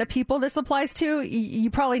 0.07% of people this applies to,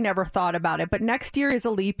 you probably never thought about it. But next year is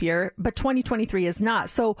a leap year, but 2023 is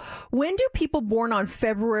not. So when do people born on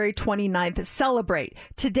February 29th celebrate?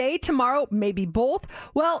 Today, tomorrow, maybe both?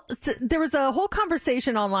 Well, there was a whole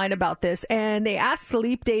conversation online about this, and they asked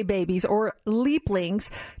leap day babies or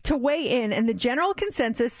leaplings to weigh in, and the general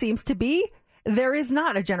consensus seems to be there is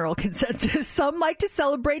not a general consensus. Some like to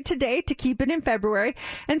celebrate today to keep it in February,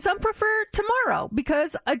 and some prefer tomorrow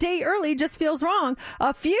because a day early just feels wrong.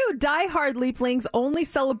 A few diehard leaplings only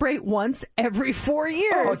celebrate once every 4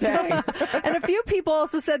 years. Oh, dang. And a few people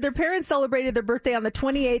also said their parents celebrated their birthday on the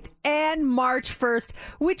 28th and March 1st,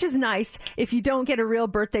 which is nice. If you don't get a real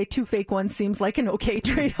birthday, 2 fake ones seems like an okay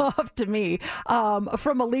trade-off to me.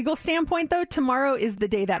 From a legal standpoint, though, tomorrow is the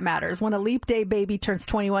day that matters. When a leap day baby turns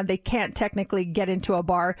 21, they can't technically get into a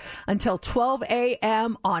bar until 12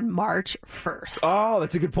 a.m. on March 1st. Oh,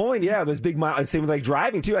 that's a good point. Yeah, those big miles. Same with like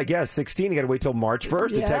driving, too, I guess. 16, you got to wait till March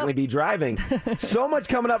 1st to technically be driving. So much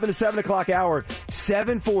coming up in the 7 o'clock hour.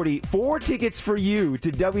 7:40, 4 tickets for you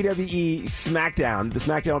to WWE SmackDown. The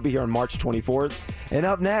SmackDown will be here on March 24th. And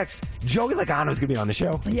up next, Joey Logano is going to be on the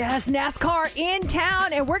show. Yes, NASCAR in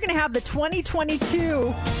town, and we're going to have the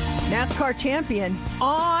 2022 NASCAR champion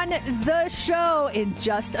on the show in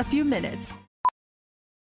just a few minutes.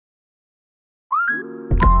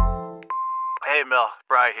 Hey, Mel,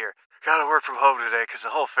 Bri here. Gotta work from home today because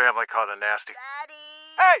the whole family caught a nasty. Daddy!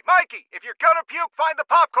 Hey, Mikey, if you're gonna puke, find the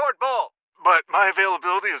popcorn bowl! But my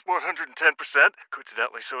availability is 110%.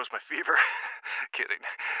 Coincidentally, so is my fever. Kidding.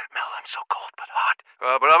 Mel, I'm so cold but hot.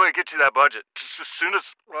 But I'm gonna get you that budget just as soon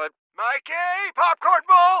as... Mikey, popcorn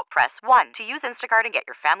bowl! Press 1 to use Instacart and get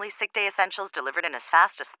your family's sick day essentials delivered in as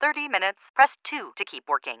fast as 30 minutes. Press 2 to keep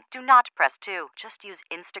working. Do not press 2. Just use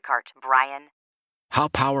Instacart, Brian. How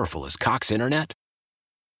powerful is Cox Internet?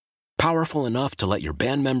 Powerful enough to let your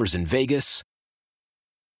band members in Vegas,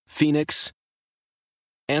 Phoenix,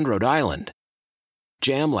 and Rhode Island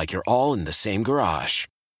jam like you're all in the same garage.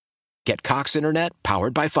 Get Cox Internet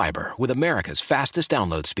powered by fiber with America's fastest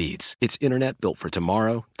download speeds. It's internet built for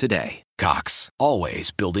tomorrow, today. Cox,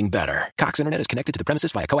 always building better. Cox Internet is connected to the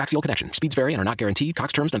premises via coaxial connection. Speeds vary and are not guaranteed.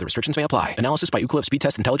 Cox terms and other restrictions may apply. Analysis by Ookla Speed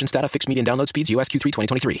Test Intelligence Data. Fixed median download speeds. US Q3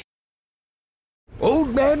 2023.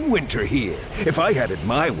 Old Man Winter here. If I had it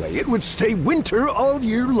my way, it would stay winter all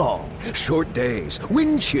year long. Short days,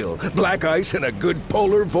 wind chill, black ice, and a good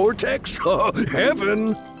polar vortex. Oh,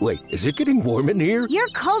 heaven. Wait, is it getting warm in here? Your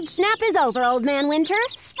cold snap is over, Old Man Winter.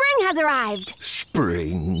 Spring has arrived.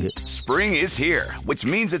 Spring. Spring is here, which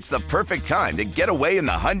means it's the perfect time to get away in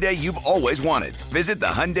the Hyundai you've always wanted. Visit the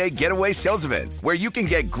Hyundai Getaway Sales Event, where you can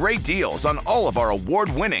get great deals on all of our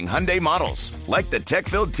award-winning Hyundai models, like the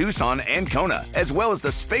tech-filled Tucson and Kona, as well as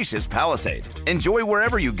the spacious Palisade. Enjoy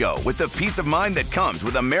wherever you go with the peace of mind that comes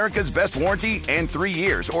with America's best warranty and 3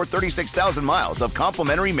 years or 36,000 miles of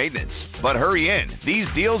complimentary maintenance. But hurry in, these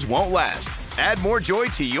deals won't last. Add more joy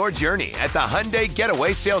to your journey at the Hyundai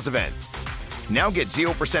Getaway Sales Event. Now get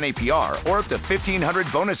 0% APR or up to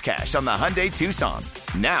 $1,500 bonus cash on the Hyundai Tucson.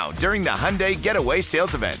 Now during the Hyundai Getaway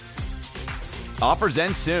Sales Event. Offers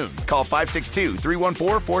end soon. Call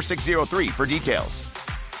 562-314-4603 for details.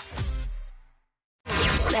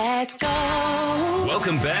 Let's go.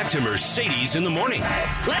 Welcome back to Mercedes in the Morning.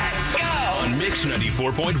 Let's go. On Mix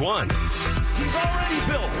 94.1. He's already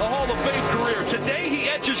built a Hall of Fame career. Today, he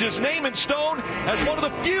etches his name in stone as one of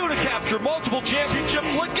the few to capture multiple championships.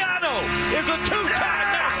 Logano is a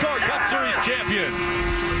two-time NASCAR Cup Series champion.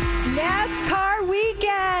 NASCAR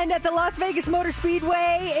weekend at the Las Vegas Motor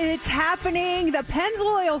Speedway. It's happening. The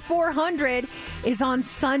Pennzoil 400 is on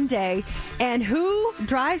Sunday. And who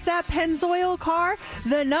drives that Pennzoil car?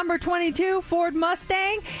 The number 22 Ford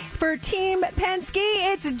Mustang for Team Penske.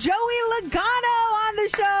 It's Joey Logano on the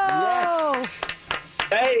show. Yes.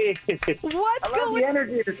 Hey, what's going? The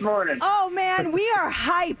energy this morning. Oh man, we are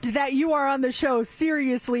hyped that you are on the show.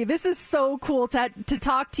 Seriously, this is so cool to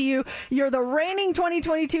talk to you. You're the reigning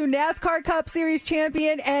 2022 NASCAR Cup Series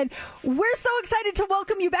champion, and we're so excited to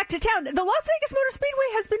welcome you back to town. The Las Vegas Motor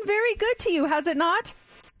Speedway has been very good to you, has it not?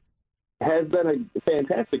 Has been a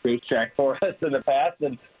fantastic racetrack for us in the past,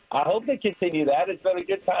 and I hope they continue that. It's been a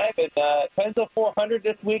good time. And Penzo 400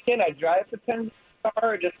 this weekend. I drive the Penzo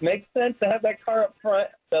car. It just makes sense to have that car up front.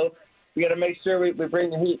 So we got to make sure we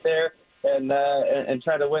bring the heat there and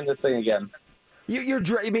try to win this thing again. You're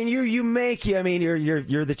the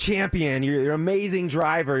champion. You're an amazing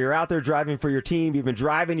driver. You're out there driving for your team. You've been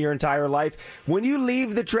driving your entire life. When you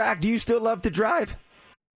leave the track, do you still love to drive?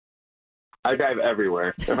 I drive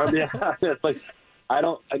everywhere. If I'm being honest, like I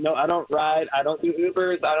don't ride. I don't do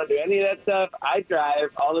Ubers. I don't do any of that stuff. I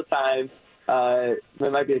drive all the time.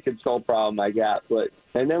 There might be a control problem I got,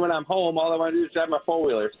 and then when I'm home, all I want to do is drive my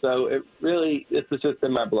four-wheeler. So this is just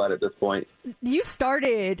in my blood at this point. You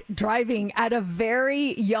started driving at a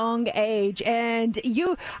very young age, and did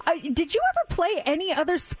you ever play any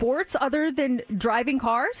other sports other than driving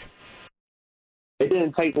cars? It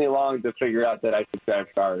didn't take me long to figure out that I could drive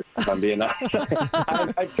cars, if I'm being honest.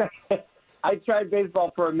 I tried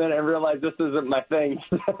baseball for a minute and realized this isn't my thing,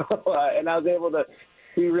 and I was able to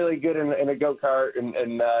be really good in a go-kart and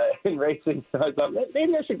in racing. So I thought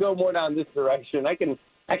maybe I should go more down this direction. I can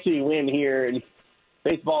actually win here. And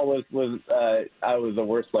baseball was I was the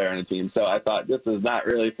worst player on the team, so I thought this is not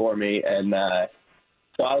really for me. And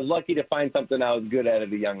so I was lucky to find something I was good at a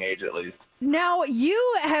young age, at least. Now,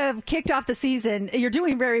 you have kicked off the season. You're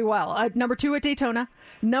doing very well. Number 2 at Daytona,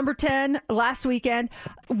 number 10 last weekend.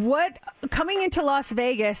 Coming into Las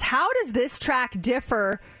Vegas, how does this track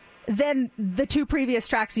differ than the 2 previous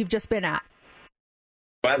tracks you've just been at?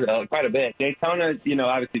 Quite a bit. Daytona,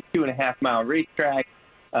 obviously 2.5-mile racetrack.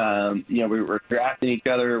 We're drafting each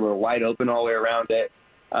other. We're wide open all the way around it.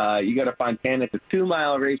 You go to Fontana, it's a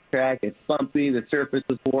 2-mile racetrack. It's bumpy. The surface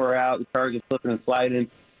is wore out. The cars are slipping and sliding.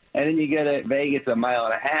 And then you get at Vegas, 1.5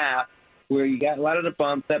 miles, where you got a lot of the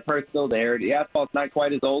bumps. That part's still there. The asphalt's not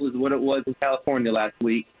quite as old as what it was in California last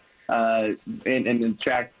week. And the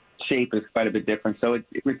track shape is quite a bit different. So it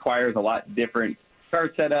requires a lot different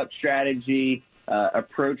car setup, strategy,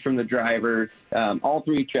 approach from the driver. All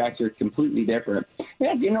 3 tracks are completely different.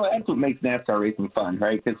 Yeah, that's what makes NASCAR racing fun,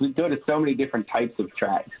 right? Because we go to so many different types of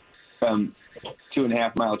tracks, from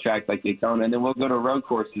 2.5-mile tracks like Daytona, and then we'll go to road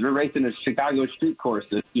courses. We're racing a Chicago street course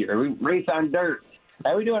this year. We race on dirt.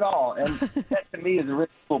 And we do it all. And that, to me, is a really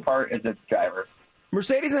cool part as a driver.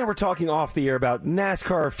 Mercedes and I were talking off the air about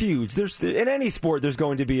NASCAR feuds. In any sport, there's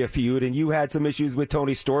going to be a feud, and you had some issues with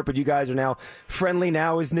Tony Stewart, but you guys are now friendly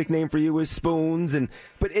now. His nickname for you is Spoons.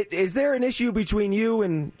 But is there an issue between you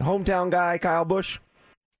and hometown guy Kyle Busch?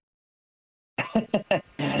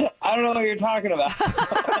 I don't know what you're talking about.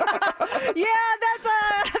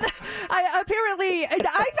 Apparently,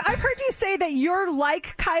 I've heard you say that you're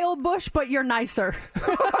like Kyle Busch, but you're nicer.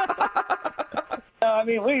 No, I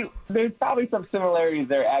mean, there's probably some similarities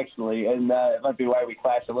there, actually, and it might be why we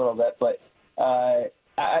clash a little bit. But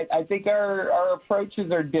I think our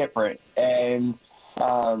approaches are different. And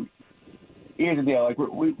here's the deal. Like,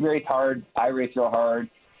 we race hard. I race real hard.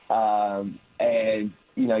 And,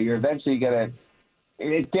 you're eventually going to –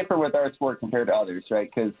 it's different with our sport compared to others, right?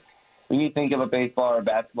 Because when you think of a baseball or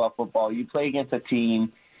basketball, football, you play against a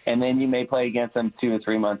team, and then you may play against them 2 or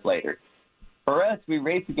 3 months later. For us, we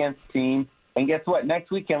race against a team. And guess what?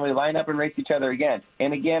 Next weekend, we line up and race each other again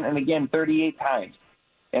and again and again 38 times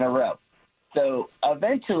in a row. So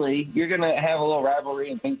eventually, you're going to have a little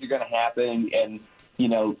rivalry and things are going to happen. And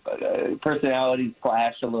personalities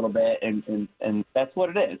clash a little bit. And that's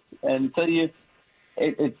what it is. And so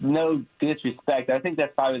it's no disrespect. I think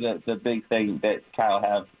that's probably the big thing that Kyle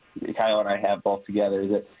and I have both together, is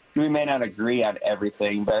that we may not agree on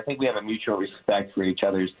everything, but I think we have a mutual respect for each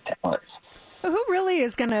other's talents. Who really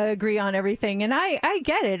is going to agree on everything? And I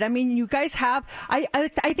get it. I mean, you guys have,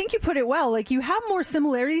 I think you put it well. Like, you have more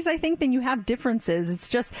similarities, I think, than you have differences. It's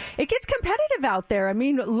just, it gets competitive out there. I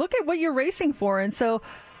mean, look at what you're racing for. And so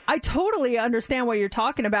I totally understand what you're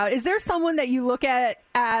talking about. Is there someone that you look at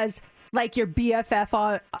as like your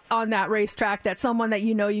BFF on that racetrack, that's someone that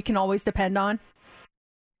you can always depend on?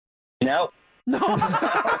 No. That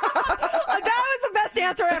was the best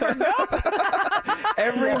answer ever. Nope.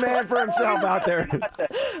 Every man for himself out there.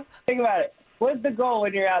 Think about it. What's the goal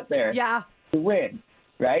when you're out there? Yeah. To win,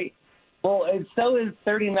 right? Well, and so is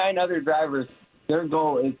 39 other drivers. Their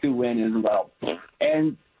goal is to win as well.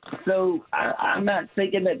 And so I'm not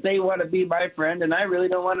thinking that they want to be my friend, and I really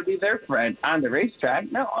don't want to be their friend on the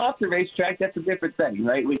racetrack. Now, off the racetrack, that's a different thing,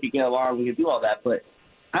 right? We could get along, we could do all that. But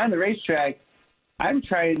on the racetrack, I'm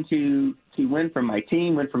trying to win for my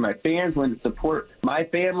team, win for my fans, win to support my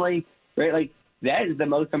family, right? Like, that is the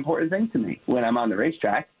most important thing to me when I'm on the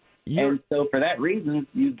racetrack. And so for that reason,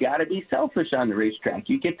 you got to be selfish on the racetrack.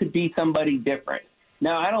 You get to be somebody different.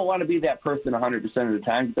 Now, I don't want to be that person 100% of the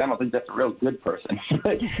time because I don't think that's a real good person.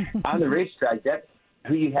 But on the racetrack, that's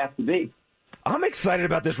who you have to be. I'm excited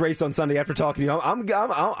about this race on Sunday after talking to you. I'm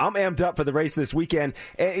amped up for the race this weekend.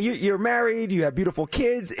 And you're married. You have beautiful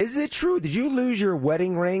kids. Is it true? Did you lose your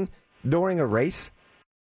wedding ring during a race?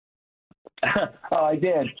 Oh, I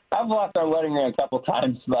did. I've lost our wedding ring a couple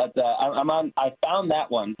times, but I found that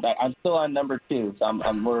one. I'm still on number 2.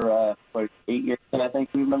 So we're 8 years in, I think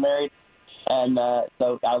we've been married. And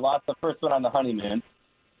so I lost the first one on the honeymoon.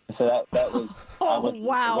 So that was I wasn't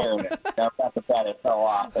aware of it. I got the fact it fell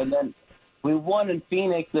off. And then we won in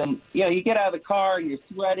Phoenix, and you get out of the car, you're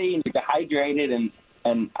sweaty and you're dehydrated,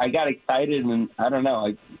 and I got excited, and I don't know,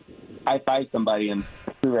 I high-fived somebody and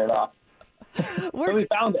threw it off. So we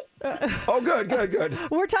found it. Oh, good.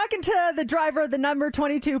 We're talking to the driver of the number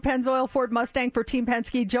 22 Pennzoil Ford Mustang for Team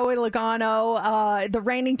Penske, Joey Logano, the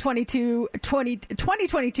reigning 2022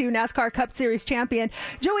 NASCAR Cup Series champion.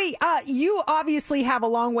 Joey, you obviously have a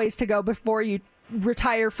long ways to go before you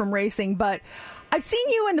retire from racing, but I've seen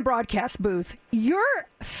you in the broadcast booth. You're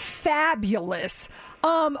fabulous.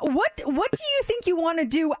 What do you think you want to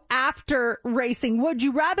do after racing? Would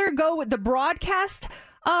you rather go with the broadcast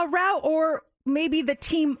route or maybe the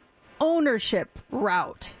team ownership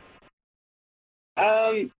route?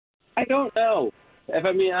 I don't know. If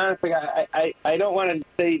I'm being honest, like I don't want to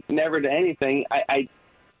say never to anything. I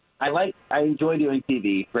enjoy doing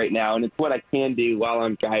TV right now, and it's what I can do while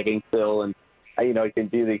I'm driving still, and I can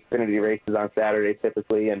do the Xfinity races on Saturday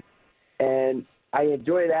typically, and I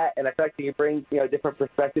enjoy that, and I feel like you can bring a different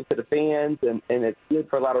perspective to the fans, and it's good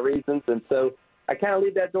for a lot of reasons, and so I kind of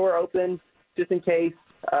leave that door open just in case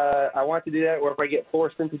I want to do that, or if I get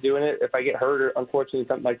forced into doing it, if I get hurt or unfortunately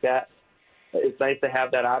something like that, it's nice to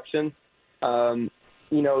have that option.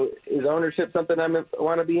 Is ownership something I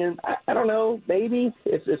want to be in? I don't know. Maybe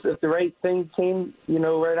if the right thing came,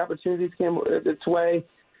 right opportunities came its way.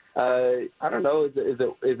 I don't know. Is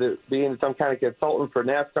it being some kind of consultant for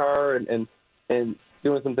NASCAR and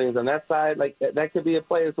doing some things on that side? Like that could be a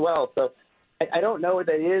play as well. So I don't know what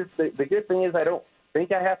that is. The good thing is I don't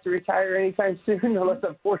think I have to retire anytime soon unless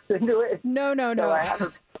I'm forced into it. No. So I have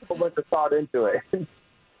a whole bunch of thought into it.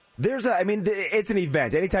 It's an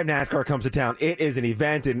event. Anytime NASCAR comes to town, it is an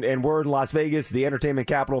event, and we're in Las Vegas, the entertainment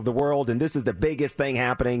capital of the world, and this is the biggest thing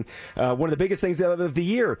happening, one of the biggest things of the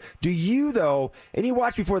year. Do you, though, and you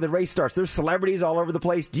watch before the race starts, there's celebrities all over the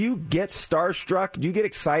place. Do you get starstruck? Do you get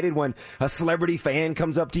excited when a celebrity fan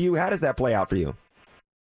comes up to you? How does that play out for you?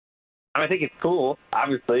 I think it's cool,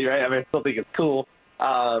 obviously, right? I still think it's cool.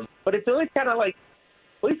 But it's always kind of like,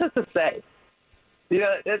 what are you supposed to say?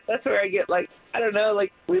 That's where I get, I don't know,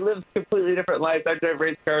 we live completely different lives. I drive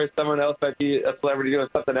race cars. Someone else might be a celebrity doing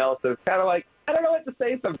something else. So it's kind of like, I don't know what to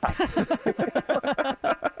say sometimes.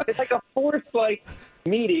 It's like a forced,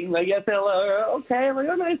 meeting. Yes, hello. Okay. I'm like,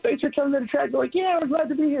 oh, nice. Thanks for coming to the track. They're like, yeah, we're glad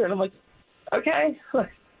to be here. And I'm like, okay.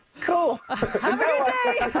 Cool. Have a good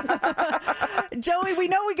day. Joey, we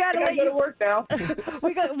know we got to let you go to work now.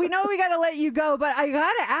 we know we got to let you go, but I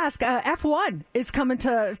got to ask, F1 is coming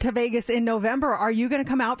to Vegas in November. Are you going to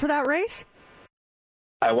come out for that race?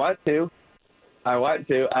 I want to.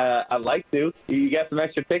 I'd like to. You got some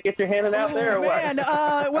extra tickets you're handing out there, or what?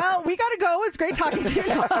 Well, we got to go. It's great talking to you.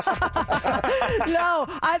 No,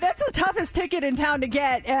 that's the toughest ticket in town to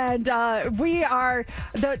get, and we are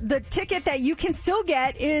the ticket that you can still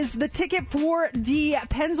get is the ticket for the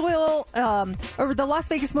Pennzoil or the Las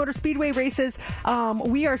Vegas Motor Speedway races.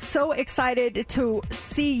 We are so excited to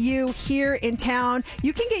see you here in town.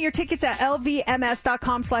 You can get your tickets at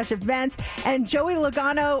lvms.com/events. And Joey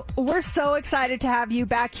Logano, we're so excited to have you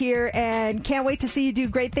back here and can't wait to see you do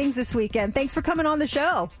great things this weekend. Thanks for coming on the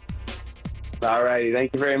show. All righty.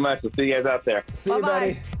 Thank you very much. We'll see you guys out there. Bye-bye. See you, buddy.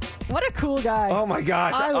 What a cool guy. Oh my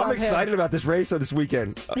gosh, I'm excited about this race this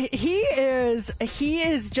weekend. He is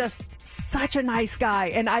just such a nice guy,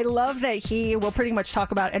 and I love that he will pretty much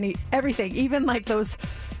talk about everything, even like those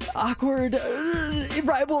awkward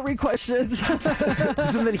rivalry questions.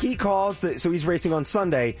 So then he calls so he's racing on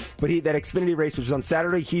Sunday, but that Xfinity race, which is on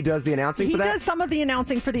Saturday, he does the announcing for that? He does some of the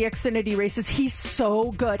announcing for the Xfinity races. He's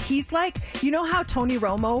so good. He's like, you know how Tony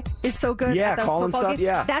Romo is so good at the calling football stuff, game?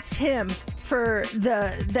 yeah. That's him for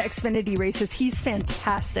the Xfinity races. He's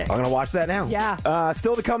fantastic. I'm going to watch that now. Yeah.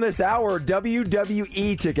 Still to come this hour,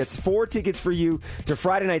 WWE tickets. 4 tickets for you to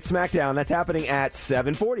Friday Night SmackDown. That's happening at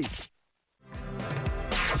 7:40.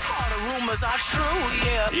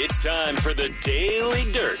 It's time for the Daily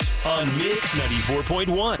Dirt on Mix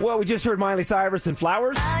 94.1. Well, we just heard Miley Cyrus and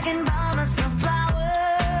Flowers. I can buy myself flowers.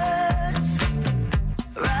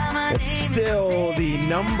 It's still the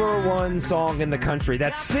 #1 song in the country.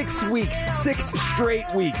 That's 6 straight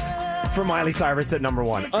weeks for Miley Cyrus at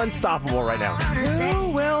 #1. Unstoppable right now.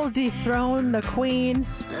 Who will dethrone the queen?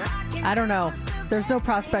 I don't know. There's no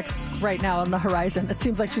prospects right now on the horizon. It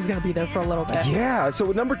seems like she's going to be there for a little bit. Yeah, so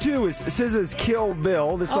 #2 is SZA's Kill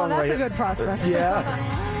Bill. This song that's right a good prospect. Yeah.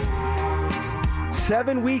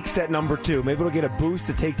 7 weeks at #2. Maybe it'll get a boost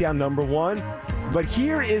to take down #1. But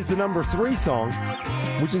here is the #3 song,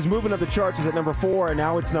 which is moving up the charts. It was at #4, and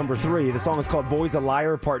now it's #3. The song is called Boy's a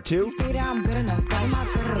Liar Part 2. Say that I'm good enough, got him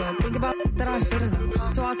out there. Think about that I shouldn't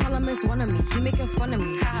know. So I tell him it's one of me. He making fun of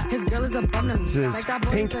me. His girl is a bum to me. This is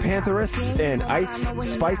Pink Pantheress and Ice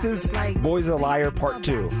Spices, Boy's a Liar Part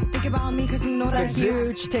 2. Think about me because he know that It's a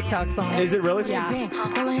huge TikTok song. Is it really? Yeah.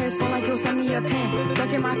 Calling his phone like he'll send me a pin.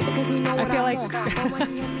 Look at my because he know what I want.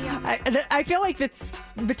 I feel like it's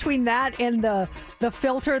between that and the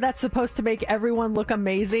filter that's supposed to make everyone look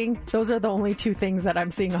amazing. Those are the only two things that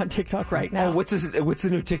I'm seeing on TikTok right now. Oh, what's the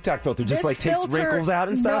new TikTok filter? Just This like takes filter- wrinkles out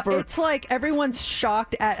and stuff? No, or? it's like everyone's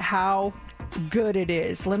shocked at how good it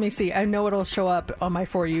is. Let me see. I know it'll show up on my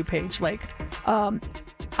For You page.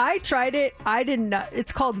 I tried it. I didn't.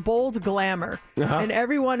 It's called Bold Glamour, and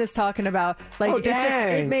everyone is talking about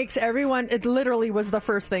it makes everyone. It literally was the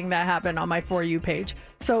first thing that happened on my For You page.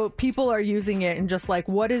 So people are using it and just like,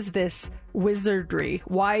 what is this wizardry?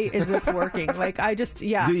 Why is this working?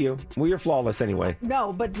 Do you? Well, you're flawless anyway.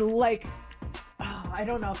 No, but I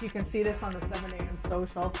don't know if you can see this on the 7 a.m.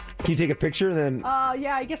 social. Can you take a picture and then?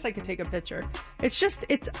 Yeah, I guess I could take a picture. It's just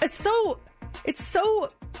it's so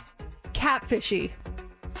catfishy.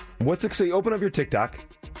 So you open up your TikTok.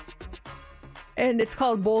 And it's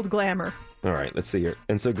called Bold Glamour. All right, let's see here.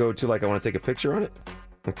 And so go to I want to take a picture on it.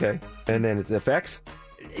 Okay. And then it's effects.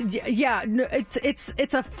 Yeah, no,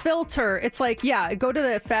 it's a filter. It's go to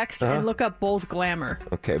the effects and look up Bold Glamour.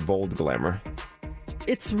 Okay, Bold Glamour.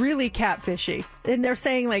 It's really catfishy. And they're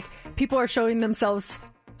saying people are showing themselves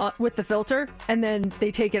with the filter, and then they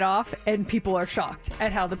take it off, and people are shocked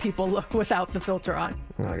at how the people look without the filter on.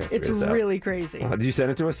 It's really crazy. Did you send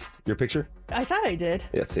it to us? Your picture? I thought I did.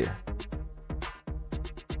 Yeah, let's see here.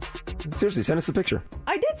 Seriously, send us the picture.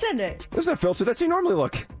 I did send it. There's no filter. That's how you normally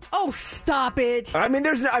look. Oh, stop it. I mean,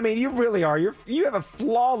 you really are. You have a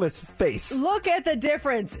flawless face. Look at the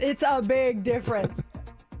difference. It's a big difference.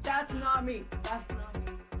 That's not me. That's not me.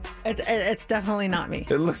 It's definitely not me.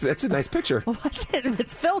 It's a nice picture.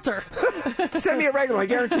 It's filter. Send me a regular. I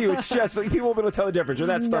guarantee you, it's just people will be able to tell the difference. You're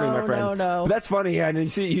that stunning, my friend. No. But that's funny. And then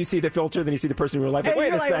you see the filter, then you see the person in real life. And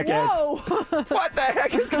wait a second. Whoa. What the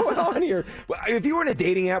heck is going on here? If you were in a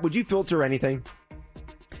dating app, would you filter anything?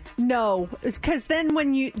 No, because then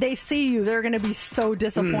when they see you, they're going to be so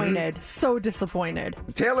disappointed. Mm-hmm. So disappointed.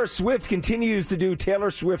 Taylor Swift continues to do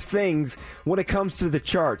Taylor Swift things when it comes to the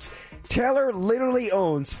charts. Taylor literally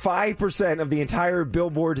owns 5% of the entire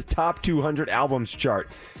Billboard Top 200 Albums chart.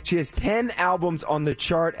 She has 10 albums on the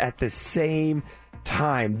chart at the same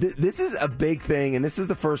time. This is a big thing, and this is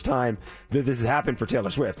the first time that this has happened for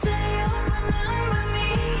Taylor Swift.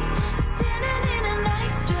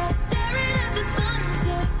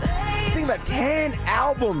 About 10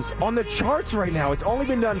 albums on the charts right now. It's only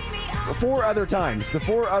been done 4 other times. The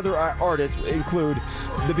 4 other artists include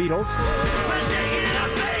the Beatles.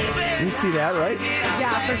 You see that, right?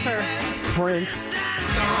 Yeah, for sure. Prince.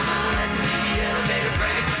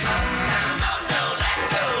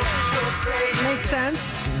 Makes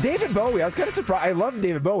sense. David Bowie. I was kind of surprised. I love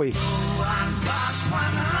David Bowie.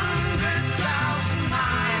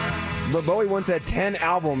 But Bowie once had 10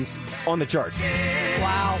 albums on the charts.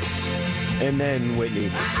 Wow. And then Whitney.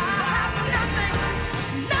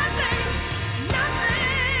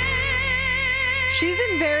 She's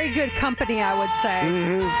in very good company, I would say.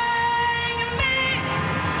 Mm-hmm.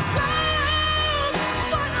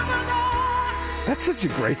 That's such a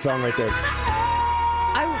great song right there.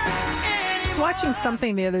 I was watching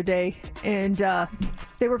something the other day, and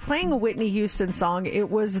they were playing a Whitney Houston song.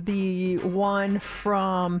 It was the one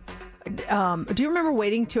from... do you remember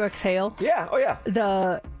Waiting to Exhale? Yeah. Oh, yeah.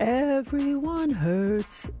 The Everyone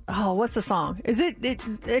Hurts. Oh, what's the song? Is it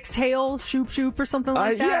Exhale, Shoop Shoop or something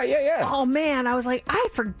like that? Yeah. Oh, man. I was like, I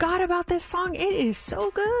forgot about this song. It is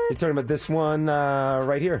so good. You're talking about this one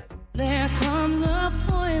right here. There comes a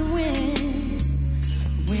point when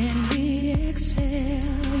we exhale,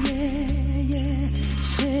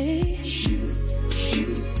 say shoot,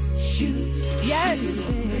 shoot, shoot. Yes.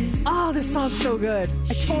 Oh, this song's so good.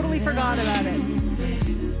 I totally forgot about it.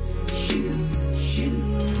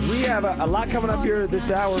 We have a lot coming up here this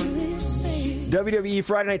hour. WWE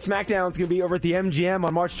Friday Night SmackDown is going to be over at the MGM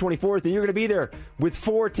on March 24th, and you're going to be there with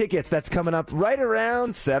 4 tickets. That's coming up right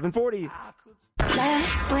around 7:40.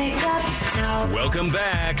 Let's wake up, talk. Welcome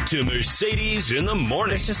back to Mercedes in the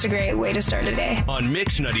Morning. It's just a great way to start a day. On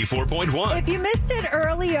Mix 94.1. If you missed it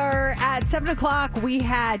earlier, at 7 o'clock, we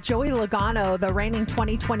had Joey Logano, the reigning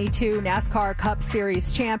 2022 NASCAR Cup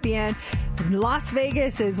Series champion. Las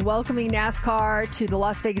Vegas is welcoming NASCAR to the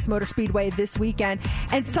Las Vegas Motor Speedway this weekend.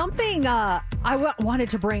 And something I wanted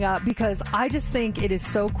to bring up because I just think it is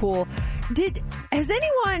so cool. Is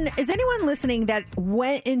anyone listening that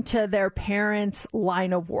went into their parents'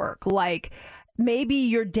 line of work? Like maybe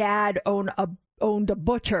your dad owned a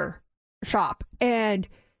butcher shop, and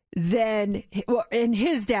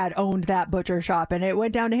his dad owned that butcher shop, and it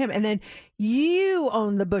went down to him, and then you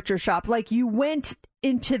own the butcher shop. Like you went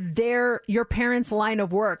into your parents' line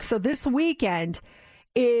of work. So this weekend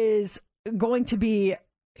is going to be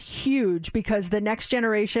huge because the next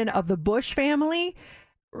generation of the Busch family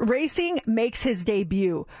racing makes his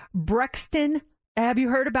debut. Brexton, have you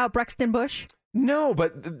heard about Brexton Busch? No,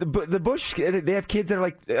 but the Busch, they have kids that are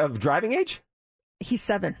like of driving age? He's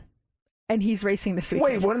 7. And he's racing this weekend.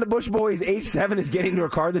 Wait, one of the Busch boys, age 7, is getting into a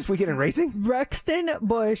car this weekend and racing? Braxton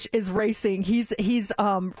Busch is racing. He's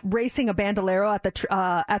racing a Bandolero at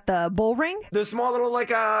the bull ring. The small little like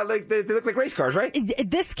they look like race cars, right?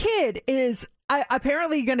 This kid is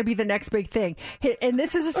apparently going to be the next big thing. And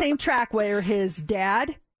this is the same track where his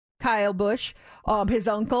dad, Kyle Busch, his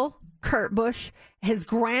uncle, Kurt Busch, his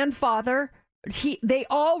grandfather, they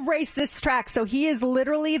all race this track. So he is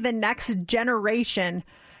literally the next generation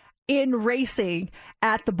in racing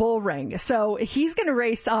at the bull ring. So he's going to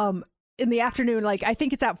race in the afternoon, like I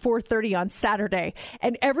think it's at 4:30 on Saturday,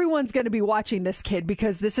 and everyone's going to be watching this kid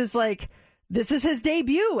because this is his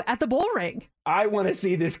debut at the bull ring. I want to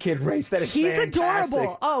see this kid race. That is He's fantastic.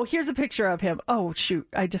 adorable. Oh, here's a picture of him. Oh, shoot.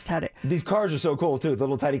 I just had it. These cars are so cool, too. The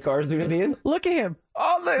little tiny cars they're going to be in. Look at him.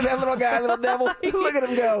 Oh, look at that little guy, little devil. Look at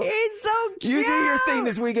him go. He's so cute. You do your thing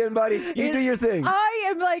this weekend, buddy. You do your thing. I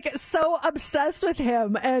am like so obsessed with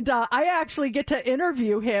him. And I actually get to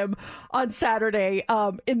interview him on Saturday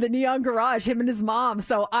in the Neon Garage, him and his mom.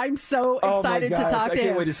 So I'm so excited to talk to him. I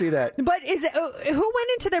can't wait to see that. But who went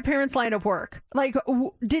into their parents' line of work? Like,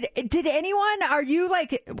 did anyone, are you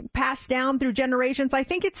like passed down through generations? I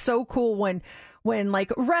think it's so cool when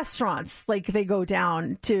like restaurants, like they go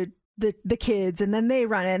down to the kids and then they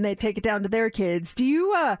run it and they take it down to their kids. Do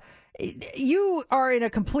you are in a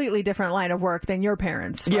completely different line of work than your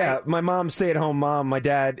parents, right? Yeah, my mom's stay-at-home mom, my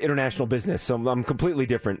dad, international business, so I'm completely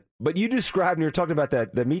different. But you described, and you were talking about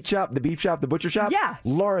the meat shop, the beef shop, the butcher shop? Yeah.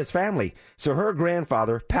 Laura's family. So her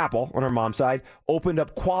grandfather, Papel, on her mom's side, opened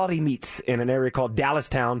up Quality Meats in an area called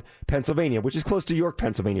Dallastown, Pennsylvania, which is close to York,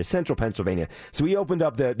 Pennsylvania, central Pennsylvania. So he opened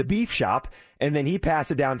up the beef shop, and then he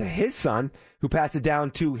passed it down to his son, who passed it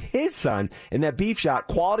down to his son. And that beef shop,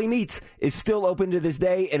 Quality Meats, is still open to this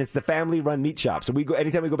day, and it's the family-run meat shop. So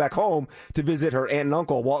anytime we go back home to visit her aunt and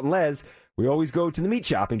uncle, Walt and Les, we always go to the meat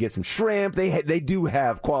shop and get some shrimp. They do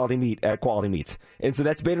have quality meat at Quality Meats. And so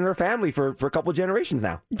that's been in her family for a couple of generations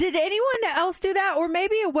now. Did anyone else do that? Or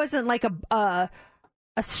maybe it wasn't like a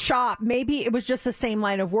shop. Maybe it was just the same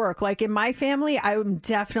line of work. Like in my family, I'm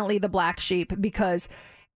definitely the black sheep because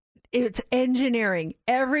it's engineering.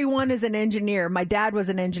 Everyone is an engineer. My dad was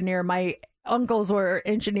an engineer. My uncles were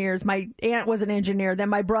engineers. My aunt was an engineer. Then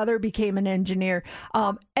my brother became an engineer.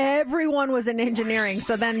 Everyone was in engineering.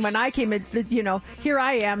 So then when I came in, here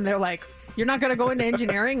I am. They're like, you're not going to go into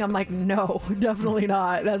engineering? I'm like, no, definitely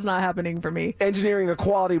not. That's not happening for me. Engineering a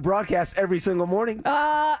quality broadcast every single morning.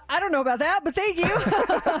 I don't know about that, but thank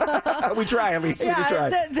you. We try, at least. Yeah, we try.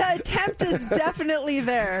 The attempt is definitely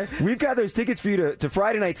there. We've got those tickets for you to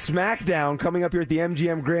Friday Night SmackDown coming up here at the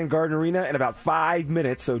MGM Grand Garden Arena in about 5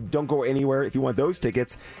 minutes, so don't go anywhere if you want those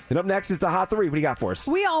tickets. And up next is the Hot 3. What do you got for us?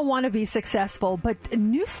 We all want to be successful, but a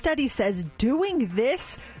new study says doing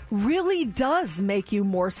this really does make you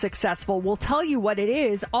more successful. We'll tell you what it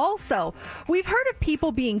is. Also, we've heard of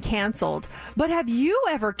people being canceled, but have you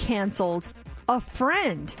ever canceled a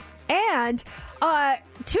friend? And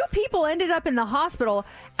 2 people ended up in the hospital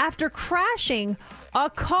after crashing a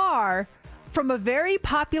car from a very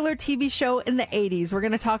popular TV show in the 80s. We're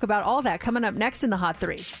going to talk about all that coming up next in the Hot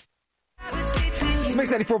 3. It's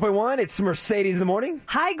Mix 94.1. It's Mercedes in the morning.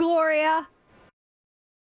 Hi, Gloria.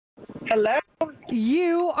 Hello.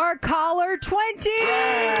 You are caller 20.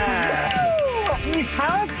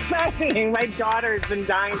 How exciting. My daughter's been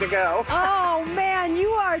dying to go. Oh, man, you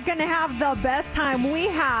are going to have the best time. We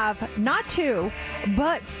have not 2,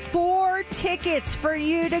 but 4 tickets for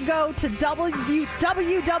you to go to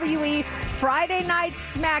WWE Friday Night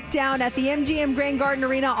SmackDown at the MGM Grand Garden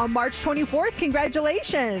Arena on March 24th.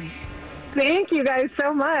 Congratulations. Thank you guys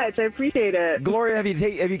so much. I appreciate it. Gloria, have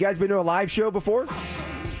you guys been to a live show before?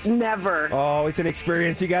 Never. Oh, it's an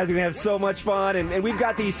experience. You guys are going to have so much fun. And we've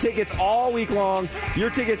got these tickets all week long. Your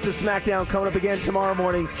tickets to SmackDown coming up again tomorrow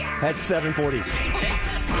morning at 7:40.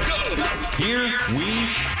 Here we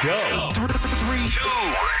go. 3,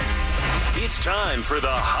 2. It's time for the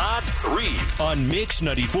Hot 3 on Mix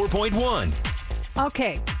 94.1.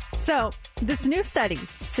 Okay, so this new study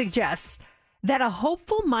suggests that a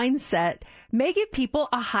hopeful mindset may give people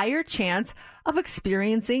a higher chance of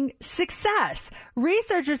experiencing success.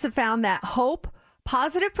 Researchers have found that hope,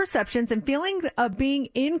 positive perceptions, and feelings of being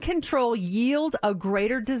in control yield a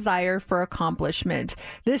greater desire for accomplishment.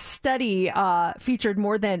 This study featured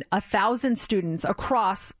more than 1,000 students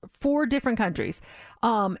across 4 different countries,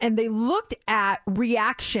 and they looked at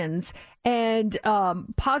reactions and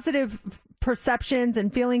positive perceptions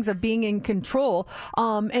and feelings of being in control,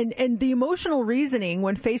 and the emotional reasoning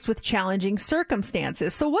when faced with challenging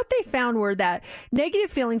circumstances. So what they found were that negative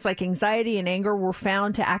feelings like anxiety and anger were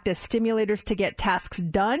found to act as stimulators to get tasks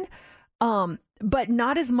done, but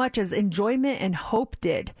not as much as enjoyment and hope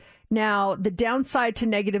did. Now, the downside to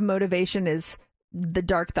negative motivation is the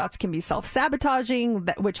dark thoughts can be self-sabotaging,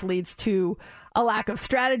 which leads to a lack of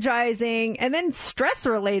strategizing, and then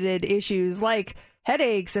stress-related issues like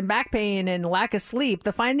headaches and back pain and lack of sleep.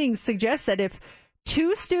 The findings suggest that if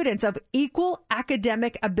 2 students of equal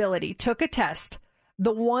academic ability took a test,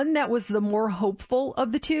 the one that was the more hopeful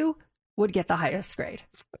of the 2 would get the highest grade.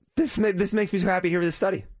 This makes me so happy to hear this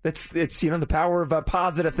study. It's the power of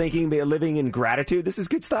positive thinking, living in gratitude. This is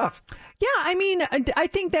good stuff. Yeah, I mean, I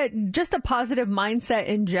think that just a positive mindset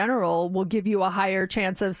in general will give you a higher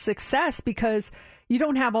chance of success because you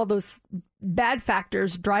don't have all those bad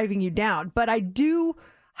factors driving you down. But I do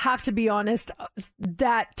have to be honest,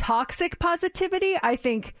 that toxic positivity, I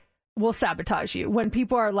think, will sabotage you when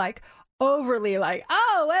people are like overly like,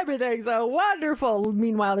 oh, everything's so wonderful.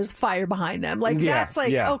 Meanwhile, there's fire behind them. Like, that's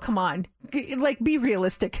like, oh, come on. Like, be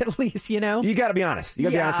realistic at least, you know? You got to be honest. You got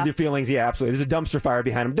to be honest with your feelings. Yeah, absolutely. There's a dumpster fire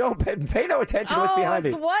behind them. Don't pay no attention to what's behind it.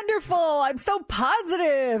 me. Oh, it's wonderful. I'm so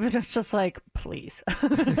positive. And it's just like, please.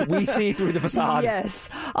 We see through the facade. Yes.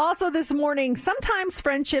 Also this morning, sometimes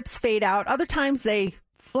friendships fade out. Other times they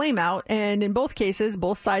flame out. And in both cases,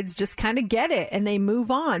 both sides just kind of get it and they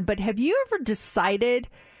move on. But have you ever decided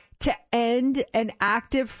to end an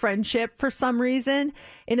active friendship for some reason?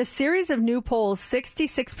 In a series of new polls,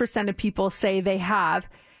 66% of people say they have,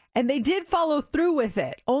 and they did follow through with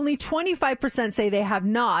it. Only 25% say they have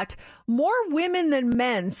not. More women than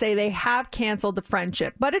men say they have canceled a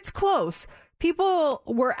friendship, but it's close. People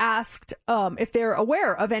were asked if they're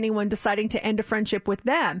aware of anyone deciding to end a friendship with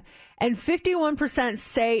them, and 51%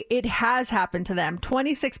 say it has happened to them.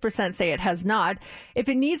 26% say it has not. If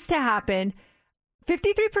it needs to happen,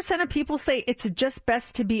 53% of people say it's just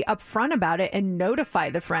best to be upfront about it and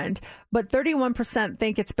notify the friend, but 31%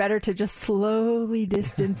 think it's better to just slowly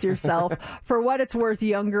distance yourself. For what it's worth,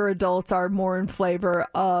 younger adults are more in favor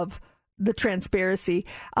of the transparency.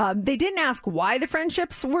 They didn't ask why the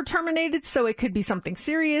friendships were terminated, so it could be something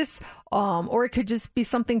serious, or it could just be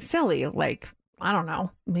something silly, like, I don't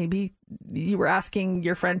know, maybe you were asking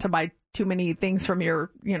your friend to buy too many things from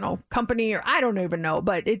your, company, or I don't even know,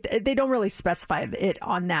 but they don't really specify it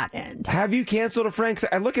on that end. Have you canceled a friend? 'Cause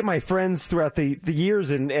I look at my friends throughout the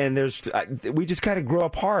years, and there's we just kind of grow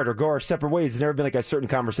apart or go our separate ways. There's never been like a certain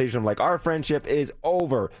conversation of like, our friendship is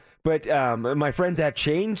over. But my friends have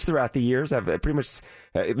changed throughout the years. I've pretty much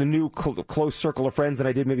a new close circle of friends that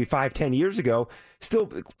I did maybe 5-10 years ago. Still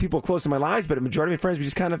people close in my lives, but a majority of my friends, we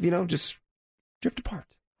just kind of, just drift apart.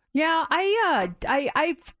 Yeah,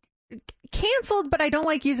 I've canceled, but I don't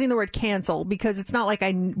like using the word cancel because it's not like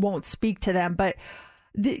I won't speak to them. But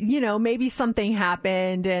maybe something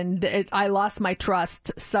happened and I lost my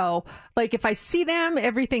trust. So like if I see them,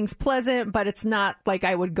 everything's pleasant, but it's not like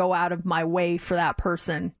I would go out of my way for that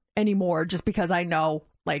person anymore just because I know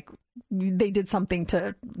like they did something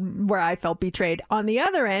to where I felt betrayed. On the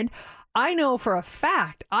other end, I know for a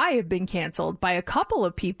fact I have been canceled by a couple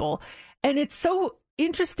of people. And it's so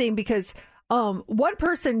interesting because one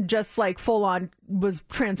person just like full on was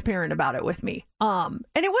transparent about it with me. And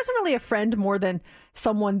it wasn't really a friend more than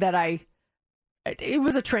someone that it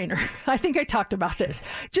was a trainer. I think I talked about this.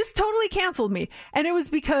 Just totally canceled me. And it was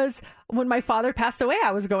because when my father passed away,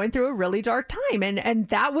 I was going through a really dark time. And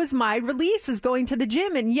that was my release, is going to the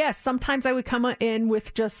gym. And yes, sometimes I would come in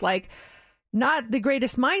with just like not the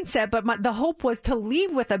greatest mindset, but the hope was to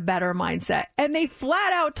leave with a better mindset. And they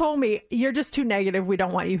flat out told me, you're just too negative. We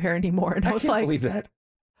don't want you here anymore. And I was like, believe that.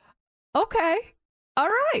 Okay. All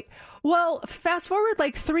right. Well, fast forward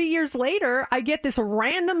like 3 years later, I get this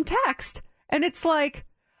random text and it's like,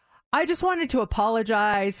 I just wanted to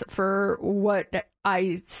apologize for what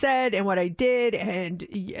I said and what I did. And,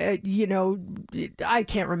 I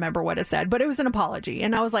can't remember what it said, but it was an apology.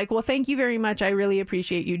 And I was like, well, thank you very much. I really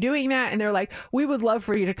appreciate you doing that. And they're like, we would love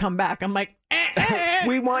for you to come back. I'm like,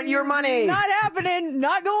 we want your money. Not happening.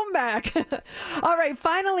 Not going back. All right.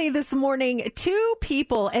 Finally, this morning, 2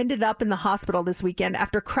 people ended up in the hospital this weekend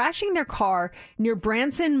after crashing their car near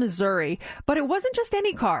Branson, Missouri. But it wasn't just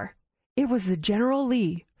any car. It was the General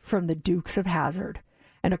Lee from the Dukes of Hazzard.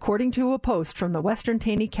 And according to a post from the Western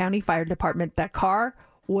Taney County Fire Department, that car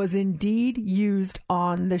was indeed used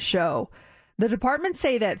on the show. The department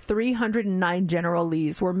say that 309 General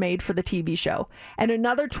Lees were made for the TV show, and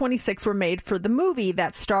another 26 were made for the movie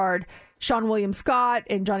that starred Sean William Scott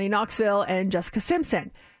and Johnny Knoxville and Jessica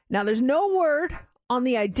Simpson. Now, there's no word on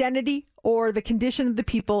the identity or the condition of the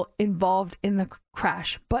people involved in the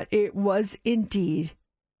crash, but it was indeed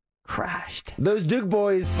crashed. Those Duke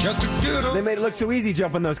boys, they made it look so easy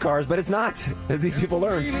jumping those cars, but it's not, as these people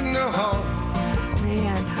learned.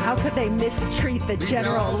 Man, how could they mistreat the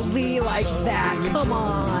General Lee like that? Come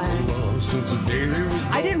on.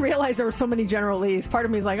 I didn't realize there were so many General Lees. Part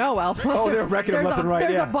of me is like, oh, well. Oh, they're wrecking them left and right.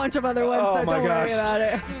 There's a bunch of other ones, so don't worry about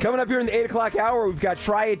it. Coming up here in the 8 o'clock hour, we've got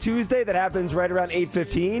Try It Tuesday. That happens right around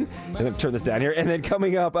 8:15. And then turn this down here. And then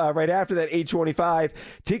coming up right after that, 8:25,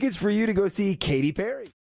 tickets for you to go see Katy Perry.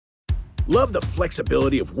 Love the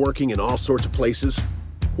flexibility of working in all sorts of places?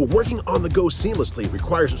 Well, working on the go seamlessly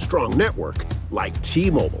requires a strong network like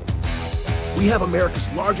T-Mobile. We have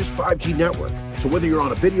America's largest 5G network, so whether you're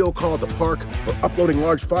on a video call at the park or uploading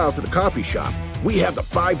large files at the coffee shop, we have the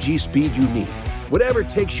 5G speed you need. Whatever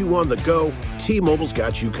takes you on the go, T-Mobile's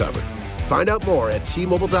got you covered. Find out more at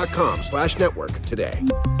T-Mobile.com/network today.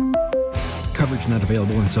 Coverage not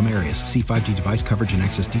available in some areas. See 5G device coverage and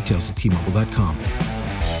access details at T-Mobile.com.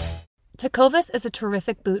 Tecovas is a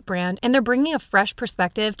terrific boot brand, and they're bringing a fresh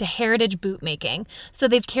perspective to heritage boot making. So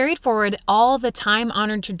they've carried forward all the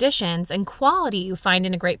time-honored traditions and quality you find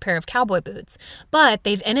in a great pair of cowboy boots, but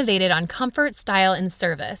they've innovated on comfort, style, and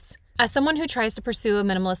service. As someone who tries to pursue a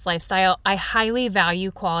minimalist lifestyle, I highly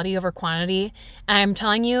value quality over quantity, and I'm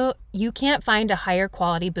telling you, you can't find a higher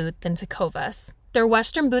quality boot than Tecovas. Their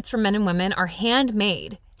Western boots for men and women are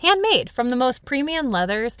handmade from the most premium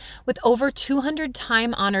leathers with over 200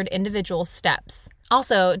 time-honored individual steps.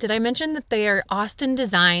 Also, did I mention that they are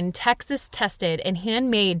Austin-designed, Texas-tested, and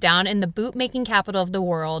handmade down in the boot-making capital of the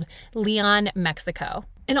world, Leon, Mexico.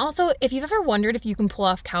 And also, if you've ever wondered if you can pull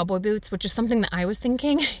off cowboy boots, which is something that I was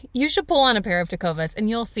thinking, you should pull on a pair of Tecovas and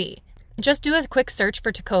you'll see. Just do a quick search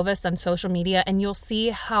for Tecovas on social media and you'll see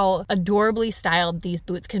how adorably styled these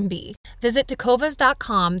boots can be. Visit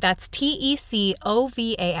tecovas.com, that's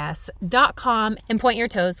TECOVAS.com, and point your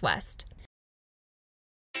toes west.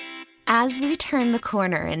 As we turn the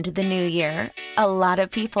corner into the new year, a lot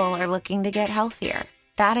of people are looking to get healthier.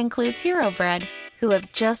 That includes Hero Bread, who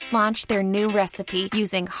have just launched their new recipe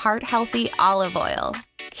using heart-healthy olive oil.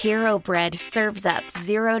 Hero Bread serves up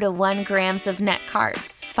 0 to 1 grams of net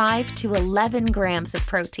carbs, 5 to 11 grams of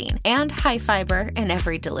protein, and high fiber in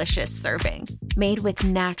every delicious serving. Made with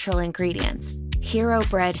natural ingredients, Hero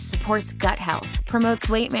Bread supports gut health, promotes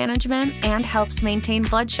weight management, and helps maintain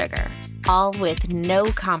blood sugar. All with no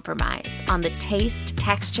compromise on the taste,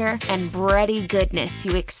 texture, and bready goodness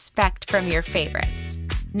you expect from your favorites.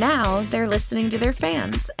 Now they're listening to their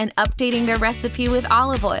fans and updating their recipe with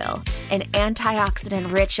olive oil, an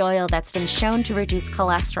antioxidant-rich oil that's been shown to reduce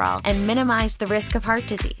cholesterol and minimize the risk of heart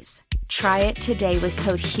disease. Try it today with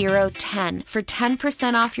code HERO10 for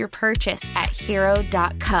 10% off your purchase at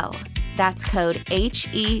hero.co. That's code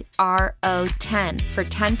HERO10 for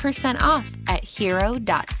 10% off at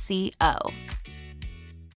hero.co.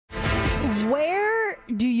 Where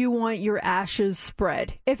do you want your ashes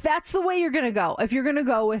spread? If that's the way you're going to go, if you're going to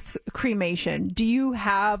go with cremation, do you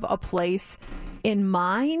have a place in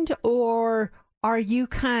mind, or are you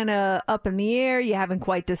kind of up in the air? You haven't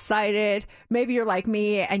quite decided. Maybe you're like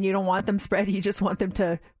me and you don't want them spread. You just want them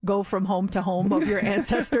to go from home to home of your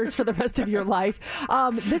ancestors for the rest of your life.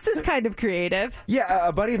 This is kind of creative. Yeah,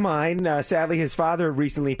 a buddy of mine, sadly, his father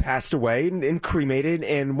recently passed away and cremated,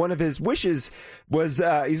 and one of his wishes was,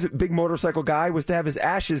 he's a big motorcycle guy, was to have his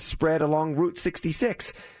ashes spread along Route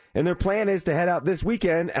 66. And their plan is to head out this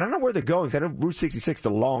weekend. And I don't know where they're going, because I know Route 66 is a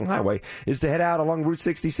long highway, is to head out along Route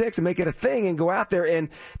 66 and make it a thing and go out there. And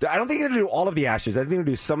I don't think they're going to do all of the ashes. I think they're going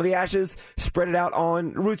to do some of the ashes, spread it out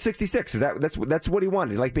on Route 66. That's what he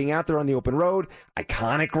wanted. He liked being out there on the open road,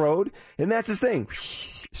 iconic road. And that's his thing.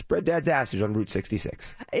 Spread Dad's ashes on Route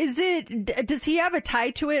 66. Does he have a tie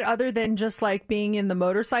to it other than just like being in the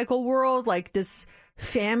motorcycle world? Like, does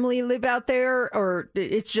family live out there, or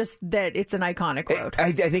it's just that it's an iconic road?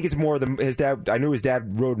 I think it's more his dad. I knew his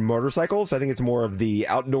dad rode motorcycles, so I think it's more of the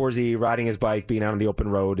outdoorsy, riding his bike, being out on the open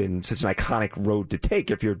road, and such an iconic road to take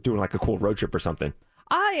if you're doing like a cool road trip or something.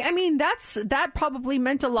 I mean, that probably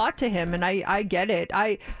meant a lot to him, and I get it.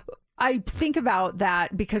 I think about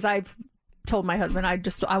that because I've told my husband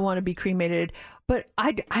I want to be cremated, but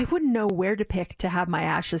I wouldn't know where to pick to have my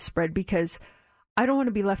ashes spread, because I don't want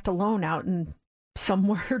to be left alone out in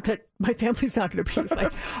somewhere that my family's not going to be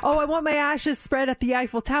like, oh, I want my ashes spread at the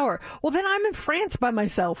Eiffel Tower. Well, then I'm in France by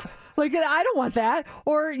myself. Like, I don't want that.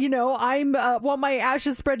 Or, I'm want my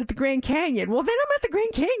ashes spread at the Grand Canyon. Well, then I'm at the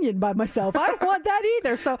Grand Canyon by myself. I don't want that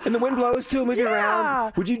either. So, and the wind blows too, moving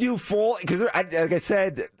around. Would you do full? Because like I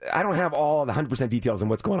said, I don't have all the 100% details on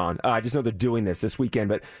what's going on. I just know they're doing this weekend,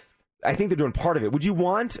 but I think they're doing part of it. Would you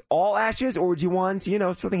want all ashes, or would you want,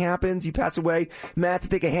 if something happens, you pass away, Matt to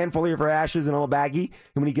take a handful of your ashes in a little baggie,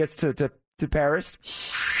 and when he gets to Paris,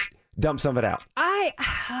 dump some of it out?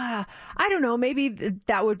 I don't know. Maybe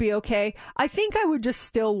that would be okay. I think I would just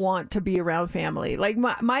still want to be around family. Like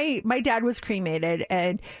my dad was cremated,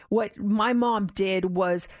 and what my mom did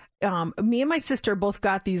was, me and my sister both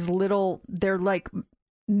got these they're like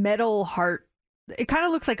metal heart. It kind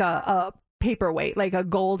of looks like a paperweight, like a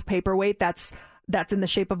gold paperweight that's in the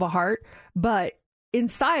shape of a heart, but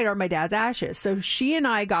inside are my dad's ashes. So she and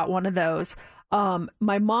I got one of those.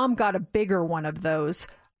 My mom got a bigger one of those.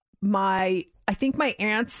 I think my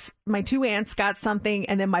two aunts got something,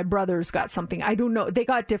 and then my brothers got something. I don't know. They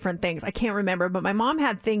got different things. I can't remember, but my mom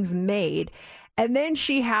had things made, and then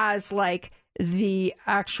she has like the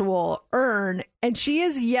actual urn, and she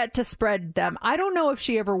is yet to spread them. I don't know if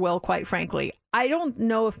she ever will, quite frankly. I don't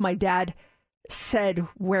know if my dad said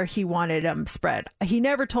where he wanted them spread. He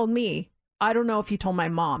never told me. I don't know if he told my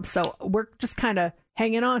mom. So we're just kind of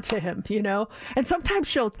hanging on to him, And sometimes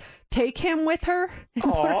she'll take him with her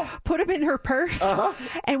and put him in her purse. Uh-huh.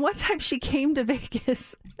 And one time she came to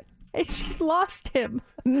Vegas and she lost him.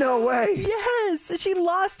 No way. Yes, she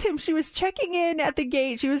lost him. She was checking in at the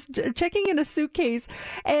gate. She was checking in a suitcase,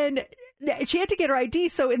 and she had to get her ID.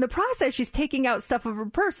 So in the process, she's taking out stuff of her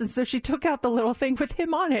purse. And so she took out the little thing with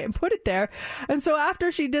him on it and put it there. And so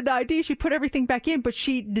after she did the ID, she put everything back in, but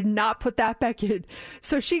she did not put that back in.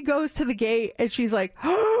 So she goes to the gate and she's like,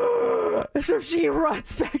 so she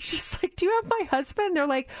runs back. She's like, do you have my husband? They're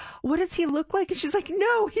like, what does he look like? And she's like,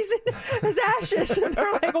 no, he's in his ashes. And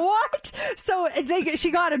they're like, what? So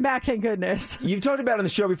she got him back, thank goodness. You've talked about it on the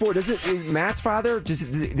show before. Is Matt's father,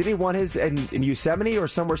 did he want his in Yosemite or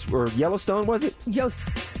somewhere, or Yellowstone, was it?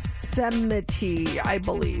 Yosemite, I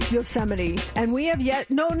believe. Yosemite. And we have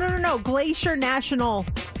no, Glacier National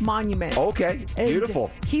Monument. Okay,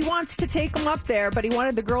 beautiful. And he wants to take them up there, but he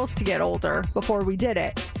wanted the girls to get older before we did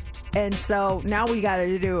it. And so now we got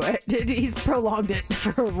to do it. He's prolonged it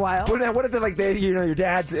for a while. Well, now, what if your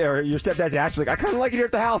dad's or your stepdad's actually like, I kind of like it here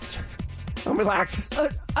at the house. I'm relaxed.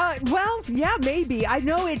 Well, yeah, maybe. I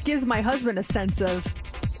know it gives my husband a sense of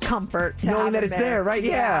comfort knowing that it's there, right?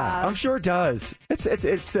 Yeah, I'm sure it does. It's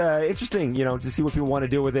interesting, to see what people want to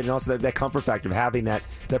do with it, and also that comfort factor of having that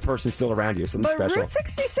person still around you, something special. Route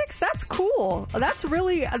 66, that's cool. That's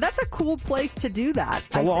a cool place to do that.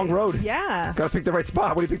 It's a long road. Yeah, got to pick the right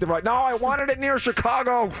spot. What do you pick the right? No, I wanted it near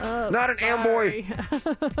Chicago, not in Amboy.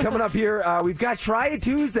 Coming up here, we've got Try It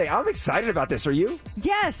Tuesday. I'm excited about this. Are you?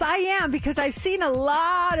 Yes, I am, because I've seen a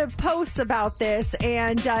lot of posts about this,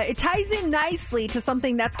 and it ties in nicely to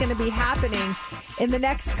something that's going to be happening in the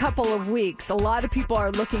next couple of weeks. A lot of people are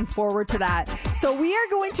looking forward to that. So we are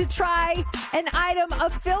going to try an item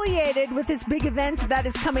affiliated with this big event that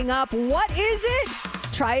is coming up. What is it?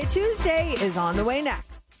 Try It Tuesday is on the way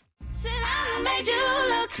next.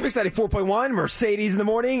 It's Mix 94.1, Mercedes in the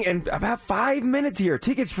morning, and about 5 minutes here.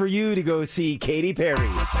 Tickets for you to go see Katy Perry.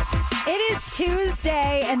 It is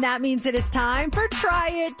Tuesday, and that means it is time for Try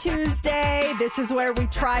It Tuesday. This is where we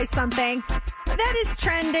try something that is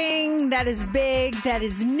trending, that is big, that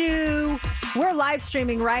is new. We're live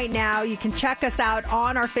streaming right now. You can check us out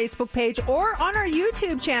on our Facebook page or on our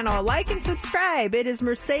YouTube channel. Like and subscribe. It is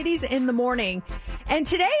Mercedes in the morning. And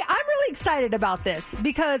today, I'm really excited about this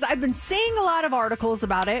because I've been seeing a lot of articles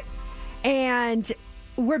about it, and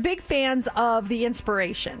we're big fans of the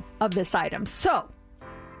inspiration of this item. So,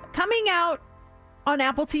 coming out on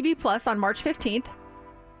Apple TV Plus on March 15th,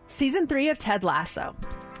 Season 3 of Ted Lasso.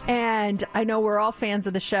 And I know we're all fans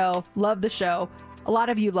of the show, love the show. A lot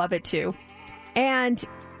of you love it too. And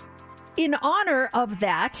in honor of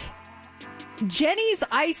that, Jenny's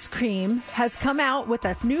Ice Cream has come out with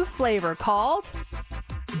a new flavor called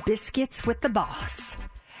Biscuits with the Boss.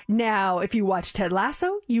 Now, if you watch Ted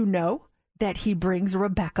Lasso, you know that he brings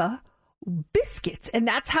Rebecca biscuits, and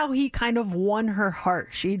that's how he kind of won her heart.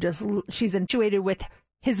 She's infatuated with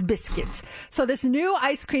his biscuits. So this new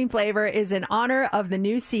ice cream flavor is in honor of the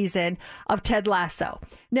new season of Ted Lasso.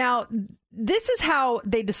 Now, this is how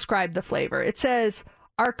they describe the flavor. It says,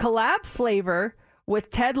 our collab flavor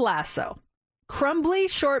with Ted Lasso, crumbly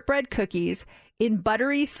shortbread cookies in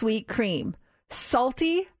buttery sweet cream,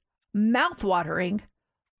 salty, mouth-watering,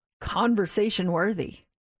 conversation-worthy.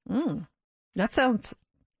 That sounds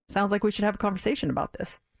like we should have a conversation about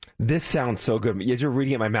this. This sounds so good. As you're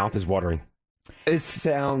reading it, my mouth is watering. It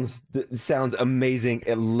sounds amazing.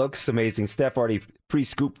 It looks amazing. Steph already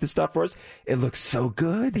pre-scooped the stuff for us. It looks so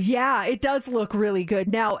good. Yeah, it does look really good.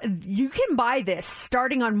 Now, you can buy this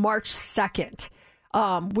starting on March 2nd.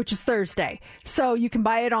 Which is Thursday. So you can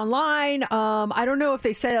buy it online. I don't know if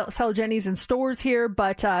they sell Jenny's in stores here,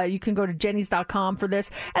 but you can go to jennys.com for this.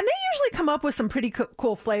 And they usually come up with some pretty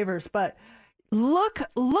cool flavors. But look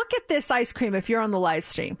at this ice cream if you're on the live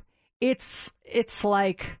stream. It's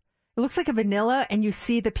like, it looks like a vanilla, and you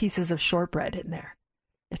see the pieces of shortbread in there.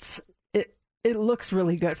 It looks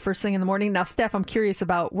really good first thing in the morning. Now, Steph, I'm curious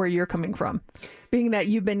about where you're coming from, being that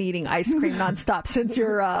you've been eating ice cream nonstop since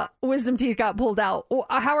your wisdom teeth got pulled out.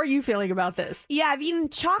 How are you feeling about this? Yeah, I've eaten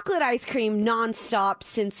chocolate ice cream nonstop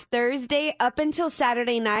since Thursday up until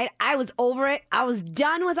Saturday night. I was over it. I was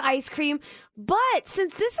done with ice cream. But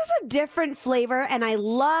since this is a different flavor, and I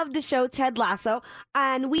love the show Ted Lasso,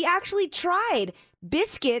 and we actually tried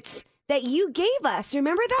biscuits that you gave us.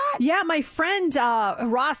 Remember that? Yeah, my friend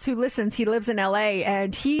Ross, who listens, he lives in LA,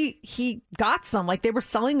 and he got some. Like, they were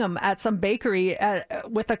selling them at some bakery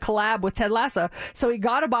with a collab with Ted Lasso. So he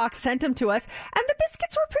got a box, sent them to us, and the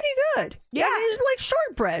biscuits were pretty good. Yeah, it's like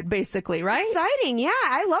shortbread, basically, right? Exciting. Yeah,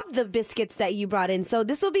 I love the biscuits that you brought in. So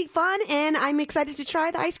this will be fun, and I'm excited to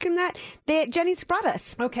try the ice cream that Jenny's brought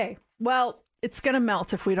us. Okay. Well, it's going to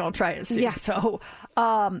melt if we don't try it soon. Yeah. So,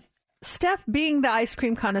 Steph, being the ice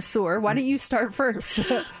cream connoisseur, why don't you start first?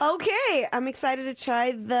 Okay, I'm excited to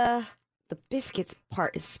try the biscuits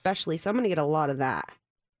part especially, so I'm going to get a lot of that.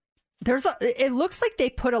 It looks like they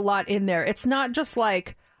put a lot in there. It's not just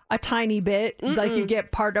like a tiny bit, like you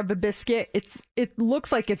get part of a biscuit. It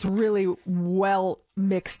looks like it's really well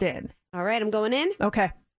mixed in. All right, I'm going in.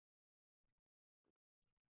 Okay.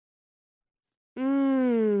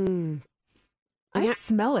 I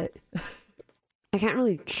smell it. I can't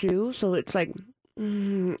really chew, so it's like...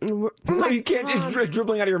 No, you can't. It's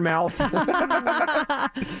dribbling out of your mouth.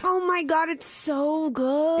 Oh my God, it's so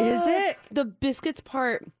good. Is it? The biscuits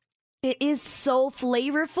part, it is so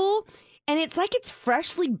flavorful, and it's like it's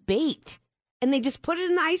freshly baked, and they just put it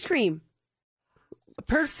in the ice cream.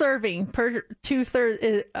 Per serving,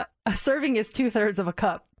 a serving is 2/3 of a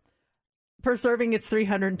cup. Per serving, it's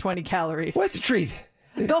 320 calories. What's a treat?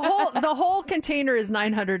 The whole container is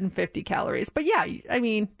 950 calories. But yeah, I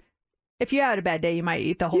mean, if you had a bad day, you might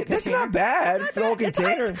eat the whole container. That's not bad. The whole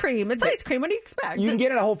container. It's ice cream. It's ice cream. What do you expect? You can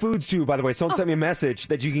get it at Whole Foods too, by the way. Someone sent me a message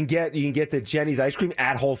that you can get the Jenny's ice cream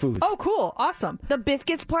at Whole Foods. Oh, cool. Awesome. The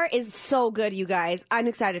biscuits part is so good, you guys. I'm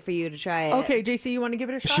excited for you to try it. Okay, JC, you want to give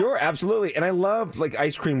it a shot? Sure, absolutely. And I love like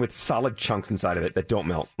ice cream with solid chunks inside of it that don't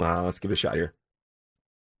melt. Let's give it a shot here.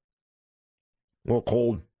 A little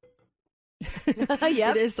cold.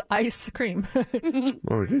 Yep. It is ice cream.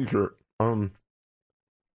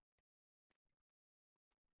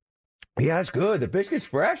 Yeah, it's good. The biscuit's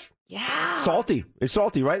fresh. Yeah. Salty. It's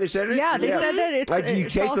salty, right? They said it? Yeah, they said that it's like you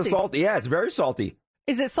it's taste salty. the salt. Yeah, it's very salty.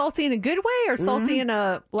 Is it salty in a good way or salty in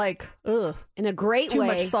a like in a great too way?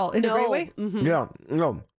 Too much salt in a great way? Mm-hmm. Yeah,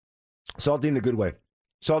 no. Salty in a good way.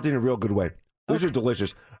 Salty in a real good way. These are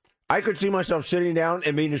delicious. I could see myself sitting down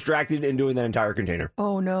and being distracted and doing that entire container.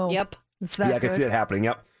 Oh, no. Yep. It's that I could see it happening.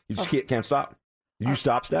 Yep. You just can't stop. Did you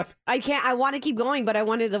stop, Steph? I can't. I want to keep going, but I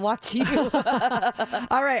wanted to watch you.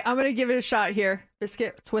 All right, I'm going to give it a shot here.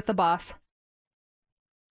 Biscuits with the boss.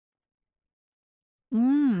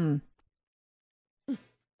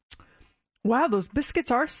 Wow, those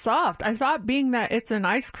biscuits are soft. I thought being that it's an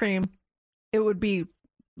ice cream, it would be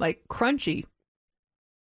like crunchy.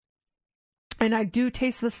 And I do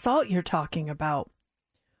taste the salt you're talking about.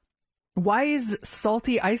 Why is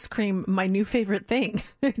salty ice cream my new favorite thing?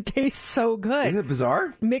 It tastes so good. Isn't it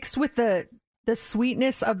bizarre? Mixed with the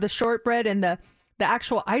sweetness of the shortbread and the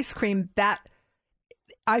actual ice cream, that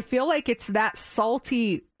I feel like it's that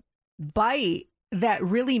salty bite that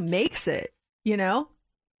really makes it, you know?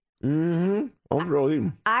 Mm-hmm. I'm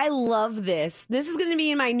really. I love this. This is going to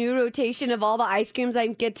be in my new rotation of all the ice creams I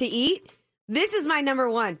get to eat. This is my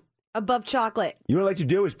number one above chocolate. You know what I like to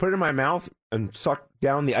do is put it in my mouth and suck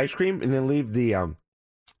down the ice cream and then leave the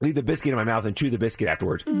biscuit in my mouth and chew the biscuit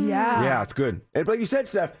afterwards. Yeah. Yeah, it's good. And like you said,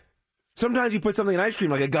 Steph, sometimes you put something in ice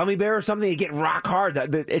cream, like a gummy bear or something, you get rock hard.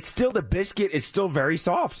 It's still, the biscuit is still very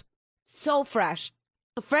soft. So fresh.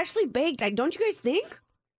 Freshly baked. Don't you guys think?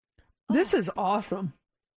 This is awesome.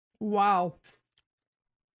 Wow.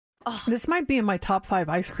 This might be in my top 5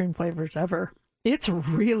 ice cream flavors ever. It's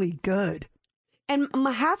really good. And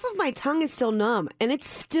half of my tongue is still numb, and it's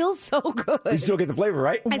still so good. You still get the flavor,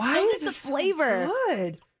 right? I still get the flavor.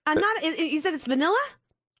 Good. I'm not. You said it's vanilla?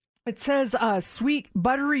 It says sweet,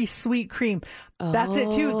 buttery sweet cream. That's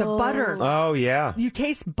it too. The butter. Oh yeah. You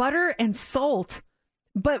taste butter and salt,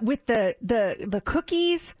 but with the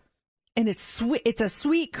cookies, and it's sweet. It's a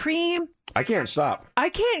sweet cream. I can't stop. I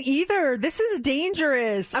can't either. This is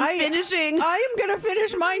dangerous. I'm finishing. I am gonna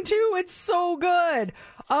finish mine too. It's so good.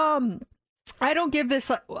 I don't give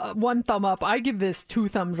this 1 thumb up. I give this 2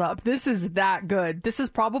 thumbs up. This is that good. This is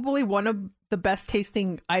probably one of the best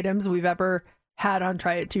tasting items we've ever had on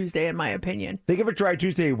Try It Tuesday, in my opinion. Think of a Try It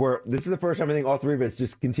Tuesday where this is the first time I think all 3 of us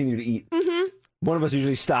just continue to eat. Mm-hmm. One of us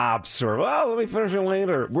usually stops or, well, let me finish it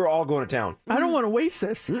later. We're all going to town. I don't want to waste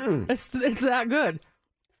this. It's that good.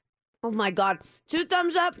 Oh my God. 2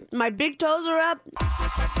 thumbs up. My big toes are up.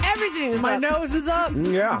 Everything is My up. nose is up.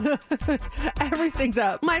 Yeah. Everything's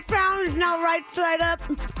up. My frown is now right side up.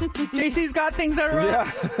 JC's got things that are up.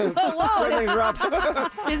 Yeah. Whoa. Some things are up.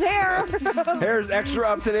 His hair. Hair's extra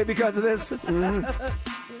up today because of this. Mm-hmm.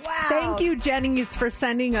 Wow. Thank you, Jennings, for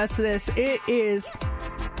sending us this. It is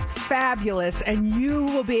fabulous, and you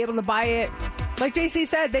will be able to buy it. Like JC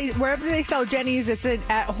said, wherever they sell Jenny's, it's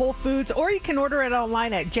at Whole Foods, or you can order it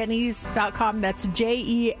online at jennys.com. That's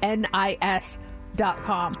JENIS.com.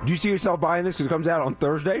 Do you see yourself buying this because it comes out on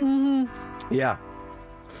Thursday? Mm-hmm. Yeah.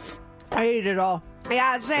 I ate it all.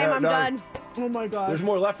 Yeah, same. I'm done. Oh my God. There's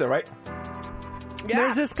more left there, right? Yeah.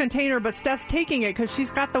 There's this container, but Steph's taking it because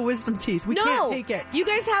she's got the wisdom teeth. We can't take it. You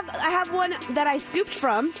guys I have one that I scooped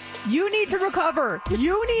from. You need to recover.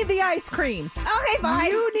 You need the ice cream. Okay,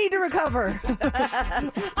 fine. You need to recover.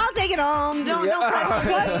 I'll take it home. Don't press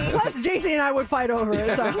me. Plus, JC and I would fight over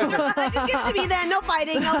it. So. Just give it to me then. No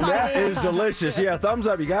fighting. No fighting. That is delicious. Yeah, thumbs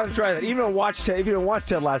up. You got to try that. Even on Watch Ted, if you don't watch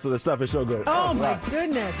Ted Lasso, this stuff is so good. Oh my wow.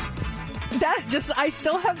 goodness. I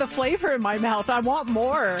still have the flavor in my mouth. I want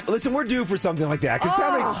more. Listen, we're due for something like that. Because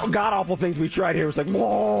how many god-awful things we tried here was like,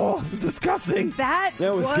 whoa, it's disgusting. That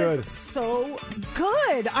was good. So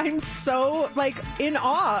good. I'm so, in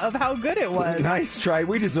awe of how good it was. Nice try.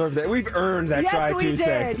 We deserve that. We've earned that Try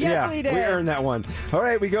Tuesday. Did. Yes, we did. We earned that one. All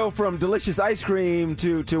right, we go from delicious ice cream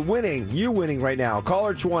to winning. You winning right now.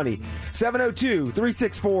 Caller 20,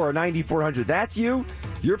 702-364-9400. That's you.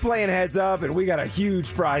 You're playing Heads Up, and we got a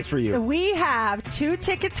huge prize for you. We have 2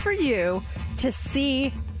 tickets for you to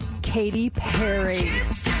see Katy Perry.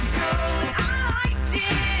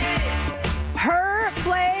 Her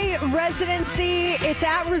play residency, it's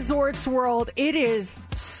at Resorts World. It is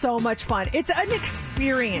so much fun. It's an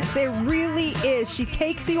experience. It really is. She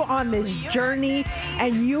takes you on this journey,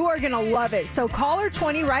 and you are going to love it. So caller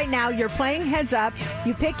 20 right now. You're playing Heads Up.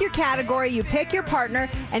 You pick your category. You pick your partner.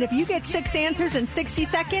 And if you get 6 answers in 60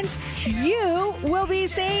 seconds, you will be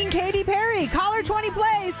seeing Katy Perry. Caller 20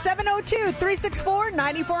 plays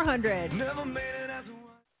 702-364-9400.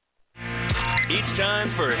 It's time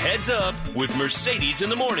for Heads Up with Mercedes in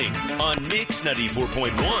the Morning on Mix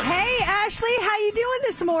 94.1. Hey, Ashley, how you doing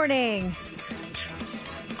this morning?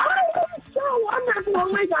 I'm so wonderful. Oh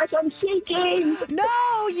my gosh, I'm shaking.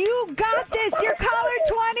 No, you got this. You're caller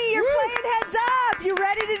 20. You're playing Heads Up. You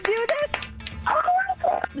ready to do this? Oh my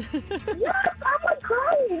God. Yes, I'm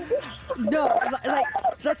crying. No,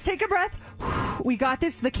 let's take a breath. We got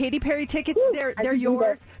this. The Katy Perry tickets, they're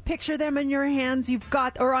yours. Picture them in your hands.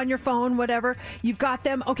 Or on your phone, whatever. You've got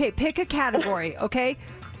them. Okay, pick a category, okay?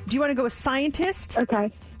 Do you want to go with scientist?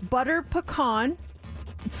 Okay. Butter pecan,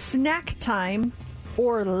 snack time,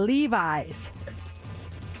 or Levi's?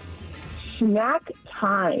 Snack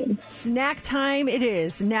time. Snack time it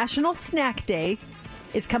is. National Snack Day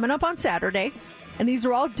is coming up on Saturday. And these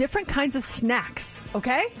are all different kinds of snacks,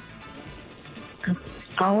 okay?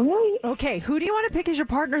 All right. Okay, who do you want to pick as your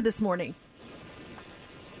partner this morning?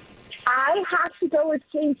 I have to go with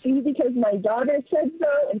Casey because my daughter said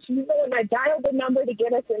so, and she's the one that dialed the number to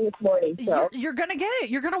get us in this morning. So You're going to get it.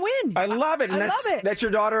 You're going to win. I love it. And I love it. That's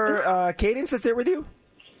your daughter, Cadence, that's there with you?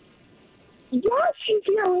 yeah, she's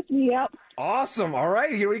here with me. Yep. Awesome. All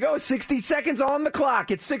right, here we go. 60 seconds on the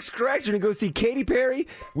clock. It's 6 correct. You're going to go see Katy Perry.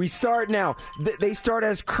 We start now. They start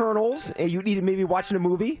as kernels, and you need to maybe watching a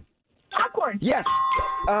movie. Popcorn. Yes.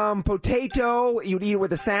 Potato. You'd eat it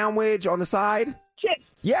with a sandwich on the side. Chips.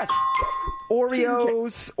 Yes.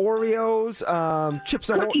 Oreos. Chips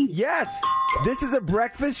are. Yes. This is a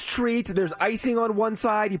breakfast treat. There's icing on one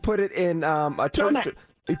side. You put it in a toaster.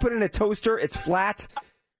 You put it in a toaster. It's flat.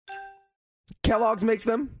 Kellogg's makes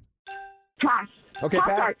them. Pass. Okay,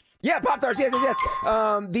 Pop-Tarts. Yeah, Pop-Tarts, yes.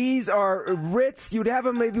 These are Ritz. You'd have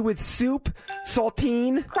them maybe with soup,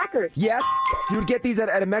 saltine. Crackers. Yes. You would get these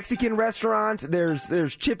at a Mexican restaurant.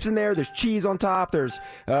 There's chips in there. There's cheese on top. There's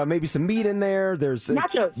maybe some meat in there. There's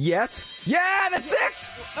nachos. Yes. Yeah, that's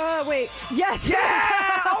 6. Wait. Yes.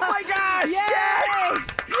 Yeah. Oh, my gosh. Yay. Yes.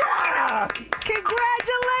 Yeah.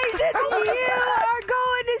 Congratulations. You are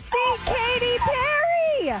going to see Katy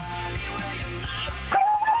Perry.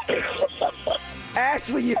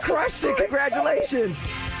 Ashley, you crushed it. Congratulations.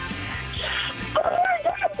 Oh my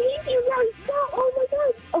God, thank you guys.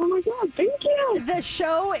 Oh my God, thank you. The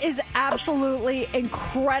show is absolutely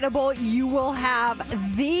incredible. You will have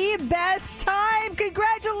the best time.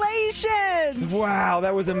 Congratulations. Wow,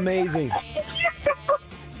 that was amazing.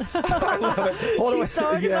 I love it. She's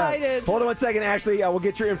so excited. Hold on 1 second, Ashley. We'll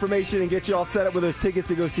get your information and get you all set up with those tickets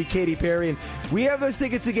to go see Katy Perry. And we have those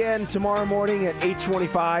tickets again tomorrow morning at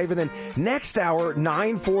 8:25. And then next hour,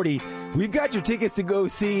 9:40, we've got your tickets to go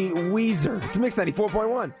see Weezer. It's Mix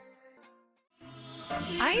 94.1.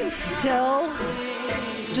 I am still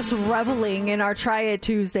just reveling in our Try It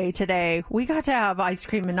Tuesday today. We got to have ice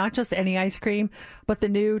cream, and not just any ice cream, but the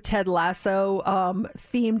new Ted Lasso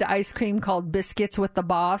themed ice cream called Biscuits with the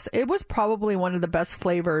Boss. It was probably one of the best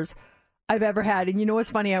flavors I've ever had. And you know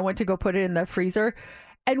what's funny? I went to go put it in the freezer,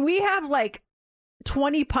 and we have like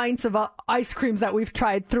 20 pints of ice creams that we've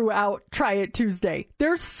tried throughout Try It Tuesday.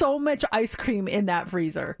 There's so much ice cream in that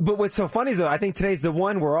freezer. But what's so funny is, though, I think today's the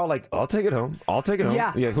one where we're all like, I'll take it home.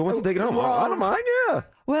 Yeah. Who wants to take it home? I don't mind. Yeah.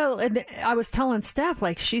 Well, and I was telling Steph,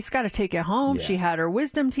 like, she's got to take it home. Yeah. She had her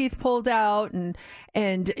wisdom teeth pulled out,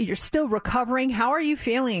 and you're still recovering. How are you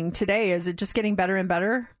feeling today? Is it just getting better and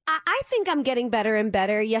better? I think I'm getting better and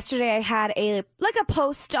better. Yesterday I had a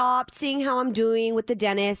post-op, seeing how I'm doing with the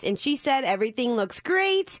dentist, and she said everything looks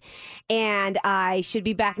great, and I should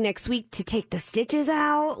be back next week to take the stitches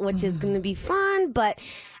out, which is going to be fun. But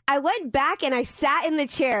I went back and I sat in the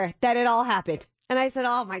chair that it all happened, and I said,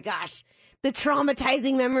 oh my gosh, the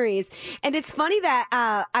traumatizing memories. And it's funny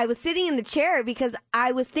that I was sitting in the chair because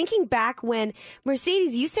I was thinking back when,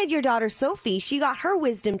 Mercedes, you said your daughter Sophie, she got her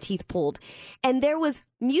wisdom teeth pulled, and there was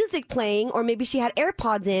music playing, or maybe she had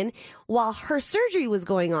AirPods in while her surgery was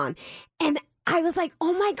going on. And I was like,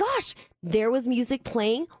 oh my gosh, there was music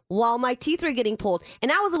playing while my teeth were getting pulled.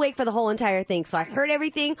 And I was awake for the whole entire thing. So I heard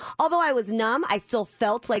everything. Although I was numb, I still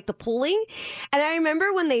felt like the pulling. And I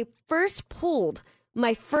remember when they first pulled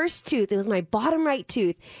my first tooth, it was my bottom right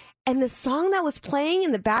tooth, and the song that was playing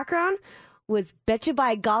in the background was Betcha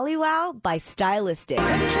by Golly Wow by Stylistic. So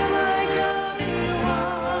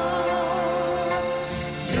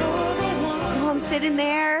I'm sitting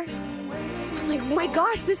there, I'm like, oh my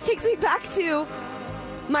gosh, this takes me back to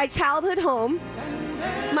my childhood home.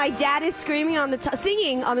 My dad is screaming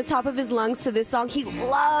singing on the top of his lungs to this song. He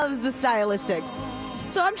loves the Stylistics.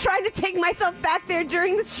 So I'm trying to take myself back there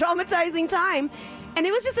during this traumatizing time. And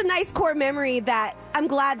it was just a nice core memory that I'm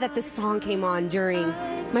glad that this song came on during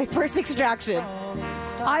my first extraction.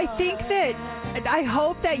 I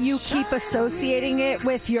hope that you keep associating it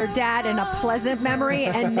with your dad in a pleasant memory,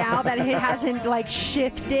 and now that it hasn't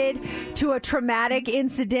shifted to a traumatic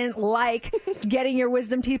incident like getting your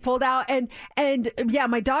wisdom teeth pulled out. And yeah,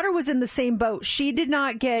 my daughter was in the same boat. She did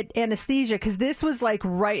not get anesthesia because this was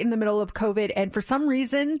right in the middle of COVID, and for some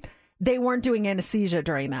reason they weren't doing anesthesia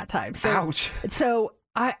during that time. So, ouch. So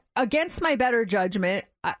against my better judgment,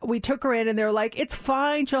 we took her in and they're like, it's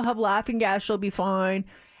fine. She'll have laughing gas. She'll be fine.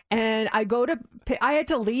 And I had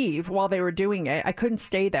to leave while they were doing it. I couldn't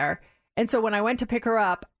stay there. And so when I went to pick her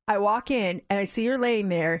up, I walk in and I see her laying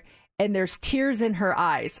there and there's tears in her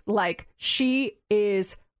eyes. Like she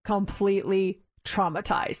is completely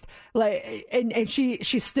traumatized. Like, and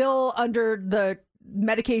she's still under the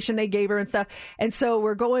medication they gave her and stuff. And so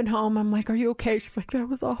we're going home. I'm like, are you okay? She's like, that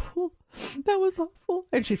was awful. That was awful.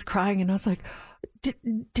 And she's crying. And I was like,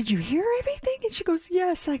 did you hear everything? And she goes,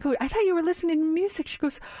 yes. And I go, I thought you were listening to music. She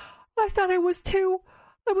goes, I thought I was too.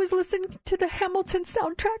 I was listening to the Hamilton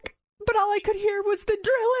soundtrack, but all I could hear was the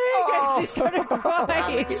drilling. And she started crying.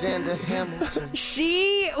 Alexander Hamilton.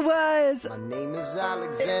 She was My name is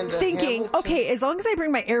Alexander thinking, Hamilton. okay, as long as I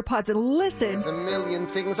bring my AirPods and listen, There's a million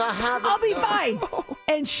things I haven't I'll be done. fine.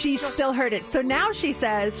 And she still heard it. So now she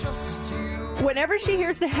says, whenever she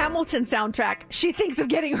hears the Hamilton soundtrack, she thinks of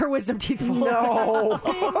getting her wisdom teeth pulled. No.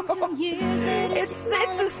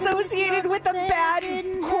 It's associated with a bad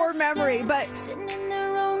core memory, but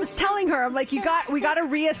I was telling her, I'm like, we got to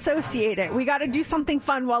reassociate it. We got to do something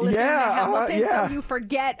fun while listening to Hamilton so you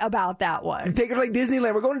forget about that one. Take her to like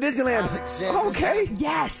Disneyland. We're going to Disneyland. Okay.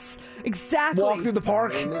 Yes, exactly. Walk through the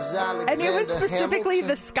park. And it was specifically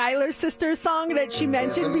the Schuyler Sisters song that she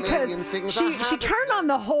mentioned because she turned on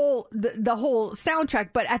the whole soundtrack,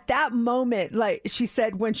 but at that moment, like she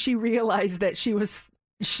said, when she realized that she's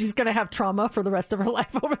gonna have trauma for the rest of her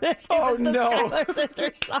life over this. It was the Schuyler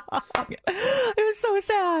Sisters song. It was so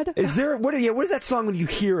sad. Is there what is that song when you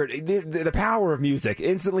hear it? The power of music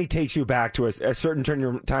instantly takes you back to a certain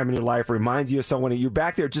time in your life, reminds you of someone. You're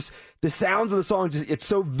back there, just the sounds of the song. It's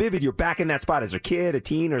so vivid. You're back in that spot as a kid, a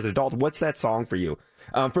teen, or as an adult. What's that song for you?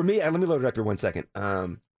 For me, let me load it up here 1 second.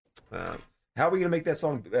 How are we gonna make that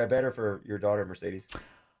song better for your daughter, Mercedes?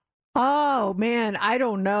 Oh, man, I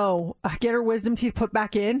don't know. Get her wisdom teeth put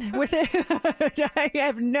back in with it? I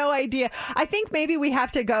have no idea. I think maybe we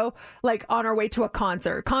have to go, like, on our way to a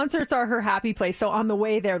concert. Concerts are her happy place. So on the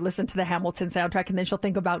way there, listen to the Hamilton soundtrack, and then she'll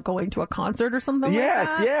think about going to a concert or something like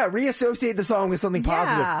that. Yes, reassociate the song with something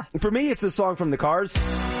positive. Yeah. For me, it's the song from the Cars.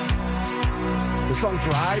 The song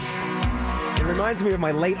Drive. It reminds me of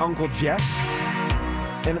my late Uncle Jeff.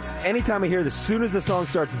 And anytime I hear this, as soon as the song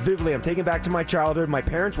starts vividly, I'm taken back to my childhood. My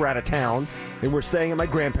parents were out of town, and we're staying at my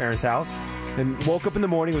grandparents' house. And woke up in the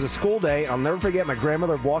morning. It was a school day. I'll never forget my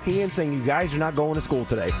grandmother walking in saying, you guys are not going to school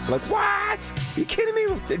today. I'm like, what? Are you kidding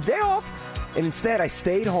me? Day off? And instead, I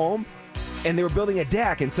stayed home, and they were building a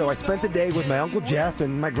deck. And so I spent the day with my Uncle Jeff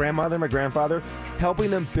and my grandmother and my grandfather,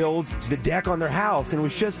 helping them build the deck on their house. And it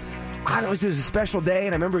was just... I don't know, it was a special day,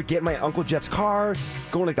 and I remember getting my Uncle Jeff's car,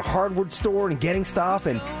 going to like the hardware store and getting stuff,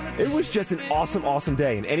 and it was just an awesome, awesome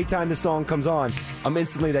day. And anytime this song comes on, I'm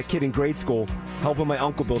instantly that kid in grade school helping my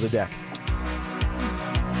uncle build a deck.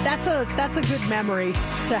 That's a good memory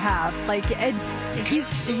to have. Like, and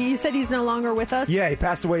you said he's no longer with us? Yeah, he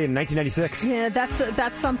passed away in 1996. Yeah,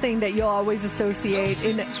 that's something that you'll always associate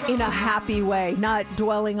in a happy way, not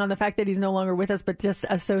dwelling on the fact that he's no longer with us, but just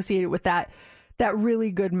associate it with that really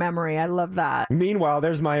good memory. I love that. Meanwhile,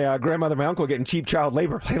 there's my grandmother and my uncle getting cheap child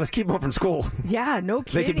labor. Hey, let's keep them up from school. Yeah, no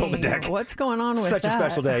kidding. They can build the deck. What's going on with Such that? a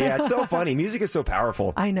special day. Yeah, it's so funny. Music is so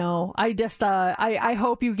powerful. I know. I just, I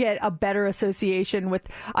hope you get a better association with,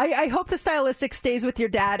 I hope the stylistic stays with your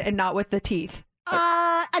dad and not with the teeth.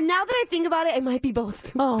 And now that I think about it, it might be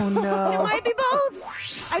both. Oh, no. It might be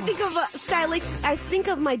both. I think of stylistics. I think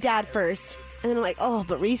of my dad first. And then I'm like, oh,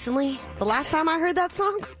 but recently, the last time I heard that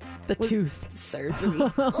song, the tooth surgery.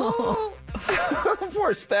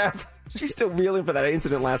 Poor Steph. She's still reeling for that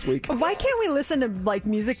incident last week. Why can't we listen to like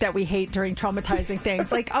music that we hate during traumatizing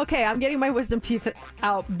things? Like, okay, I'm getting my wisdom teeth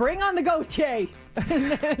out. Bring on the goat, Jay.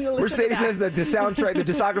 Mercedes says that the soundtrack, the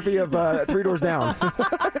discography of Three Doors Down.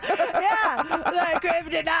 Yeah, like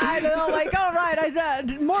Kryptonite. And I'm like, all right, I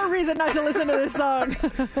said more reason not to listen to this song.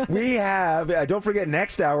 We have, don't forget,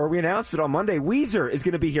 next hour, we announced it on Monday, Weezer is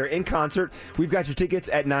going to be here in concert. We've got your tickets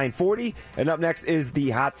at 9:40, and up next is the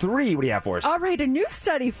Hot 3. What do you have for us? All right, a new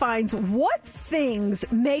study finds what things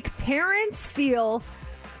make parents feel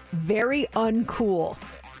very uncool.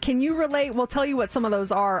 Can you relate? We'll tell you what some of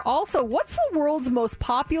those are. Also, what's the world's most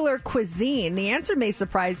popular cuisine? The answer may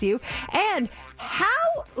surprise you. And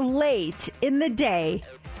how late in the day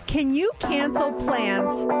can you cancel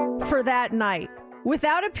plans for that night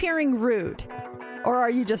without appearing rude? Or are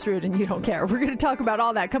you just rude and you don't care? We're going to talk about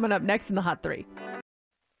all that coming up next in the Hot 3.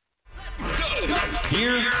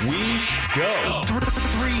 Here we go.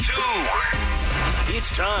 3, 2,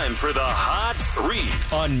 It's time for the Hot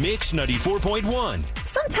 3 on Mix 94.1.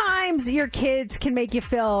 Sometimes your kids can make you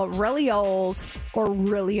feel really old or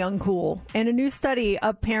really uncool. And a new study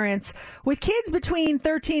of parents with kids between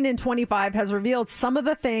 13 and 25 has revealed some of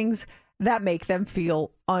the things that make them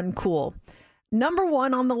feel uncool. Number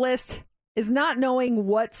one on the list is not knowing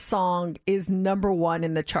what song is number one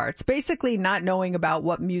in the charts. Basically, not knowing about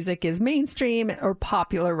what music is mainstream or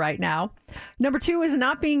popular right now. Number two is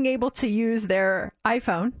not being able to use their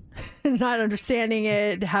iPhone, not understanding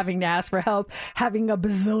it, having to ask for help, having a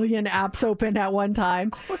bazillion apps open at one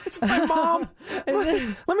time. It's my mom.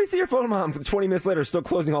 Let me see your phone, Mom. 20 minutes later, still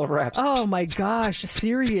closing all of her apps. Oh my gosh,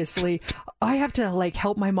 seriously. I have to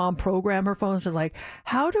help my mom program her phone. She's like,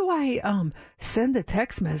 how do I send a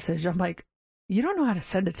text message? I'm like, you don't know how to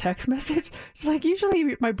send a text message? She's like,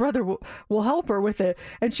 usually my brother will help her with it.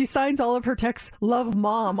 And she signs all of her texts, love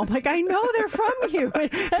mom. I'm like, I know they're from you.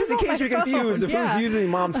 Just in case you're confused of who's using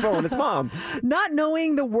mom's phone, it's mom. Not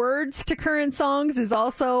knowing the words to current songs is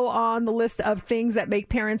also on the list of things that make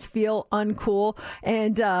parents feel uncool.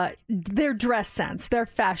 And their dress sense, their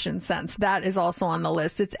fashion sense, that is also on the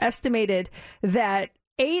list. It's estimated that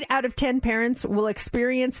 8 out of 10 parents will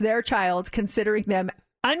experience their child considering them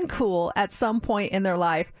uncool at some point in their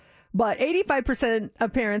life, but 85%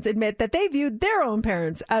 of parents admit that they viewed their own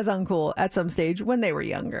parents as uncool at some stage when they were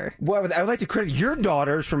younger. Well, I would like to credit your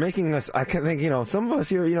daughters for making us, I can think, some of us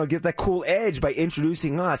here, get that cool edge by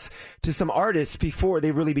introducing us to some artists before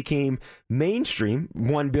they really became mainstream.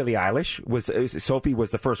 One, Billie Eilish, Sophie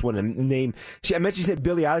was the first one to name. I mentioned she said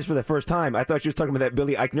Billie Eilish for the first time. I thought she was talking about that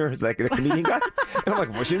Billy Eichner, the comedian guy. And I'm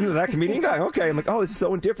like, well, she's into that comedian guy? Okay. I'm like, oh, this is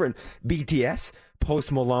so different. BTS.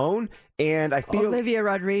 Post Malone, and I feel Olivia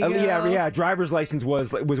Rodrigo. Yeah, Driver's License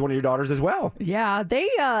was one of your daughters as well. Yeah,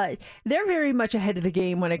 they're very much ahead of the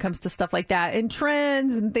game when it comes to stuff like that and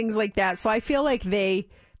trends and things like that. So I feel like they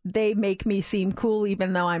make me seem cool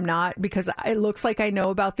even though I'm not, because it looks like I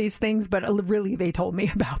know about these things, but really they told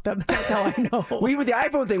me about them. That's how I know. Well, even with the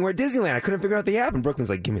iPhone thing, we're at Disneyland. I couldn't figure out the app, and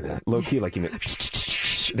Brooklyn's like, give me that. Low key, give me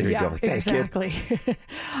there you go. Thanks, exactly. Kid.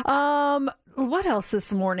 What else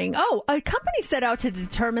this morning? Oh, a company set out to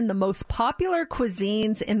determine the most popular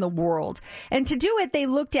cuisines in the world. And to do it, they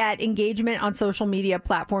looked at engagement on social media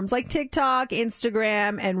platforms like TikTok,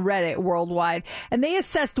 Instagram, and Reddit worldwide. And they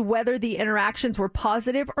assessed whether the interactions were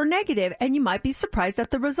positive or negative. And you might be surprised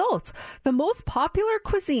at the results. The most popular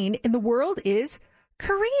cuisine in the world is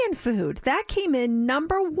Korean food. That came in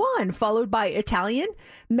number one, followed by Italian,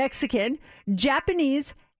 Mexican,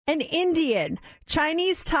 Japanese, and Indian.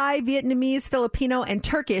 Chinese, Thai, Vietnamese, Filipino, and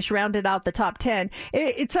Turkish rounded out the top 10.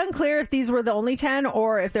 It's unclear if these were the only 10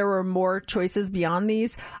 or if there were more choices beyond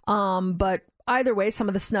these. But either way, some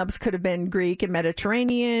of the snubs could have been Greek and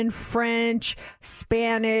Mediterranean, French,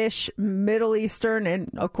 Spanish, Middle Eastern, and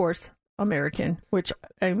of course, American, which,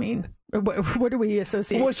 I mean, what do we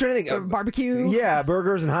associate? Well, I was trying to think. Barbecue? Yeah,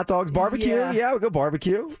 burgers and hot dogs. Barbecue? Yeah, we go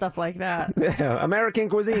barbecue. Stuff like that. Yeah, American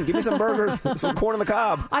cuisine. Give me some burgers, some corn on the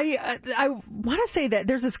cob. I want to say that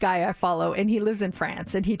there's this guy I follow, and he lives in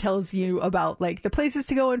France, and he tells you about the places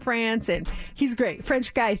to go in France, and he's great.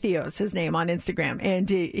 French guy Theo's his name on Instagram, and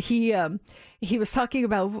he was talking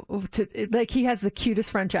about, he has the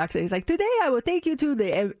cutest French accent. He's like, today I will take you to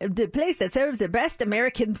the place that serves the best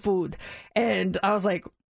American food. And I was like,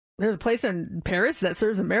 there's a place in Paris that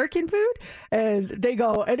serves American food? And they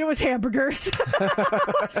go, and it was hamburgers.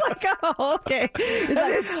 I was like, oh, okay. He's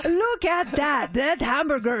like, look at that. That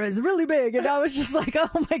hamburger is really big. And I was just like,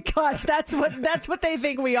 oh my gosh, that's what they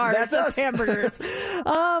think we are. That's us. Hamburgers.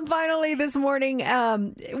 Finally, this morning,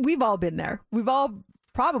 we've all been there. We've all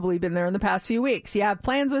probably been there in the past few weeks. You have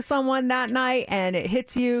plans with someone that night and it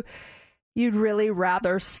hits you. You'd really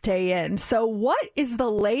rather stay in. So what is the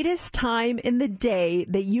latest time in the day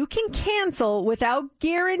that you can cancel without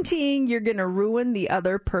guaranteeing you're going to ruin the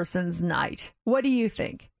other person's night? What do you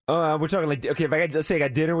think? We're talking let's say I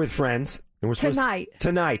got dinner with friends. And we're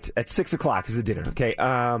tonight at 6 o'clock is the dinner. Okay.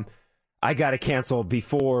 I got to cancel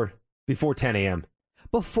before 10 a.m.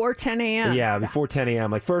 Before 10 a.m.? Yeah, before 10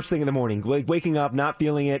 a.m. First thing in the morning. Waking up, not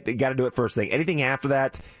feeling it, got to do it first thing. Anything after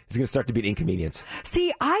that is going to start to be an inconvenience.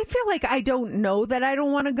 See, I feel like I don't know that I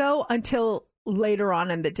don't want to go until later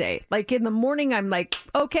on in the day. In the morning, I'm like,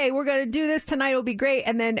 okay, we're going to do this tonight. It'll be great.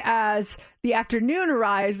 And then as the afternoon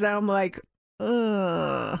arrives, then I'm like,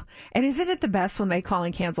 And isn't it the best when they call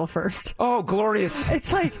and cancel first? Oh, glorious.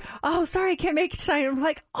 It's like, oh, sorry, I can't make it tonight. I'm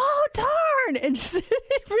like, oh, darn. And just,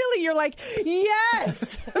 really, you're like,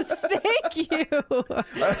 yes, thank you.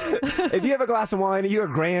 If you have a glass of wine and you're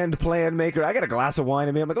a grand plan maker, I got a glass of wine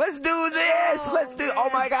in me. I'm like, let's do this. Oh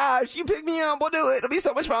my gosh, you pick me up. We'll do it. It'll be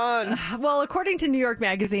so much fun. Well, according to New York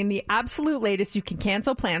Magazine, the absolute latest you can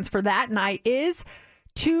cancel plans for that night is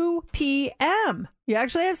 2 p.m. You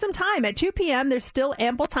actually have some time. At 2 p.m., there's still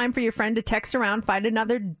ample time for your friend to text around, find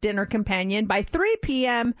another dinner companion. By 3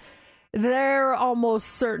 p.m., they're almost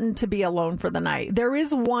certain to be alone for the night. There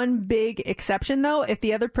is one big exception, though. If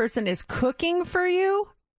the other person is cooking for you,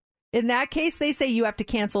 in that case, they say you have to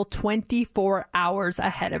cancel 24 hours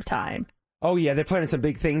ahead of time. Oh, yeah, they're planning some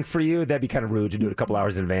big thing for you. That'd be kind of rude to do it a couple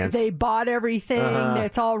hours in advance. They bought everything.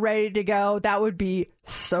 It's all ready to go. That would be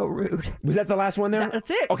so rude. Was that the last one there? That's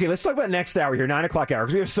it. Okay, let's talk about next hour here, 9 o'clock hour,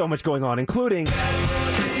 because we have so much going on, including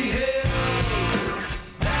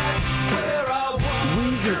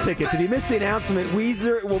Weezer tickets. If you missed the announcement,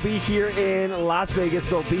 Weezer will be here in Las Vegas.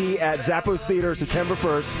 They'll be at Zappos Theater September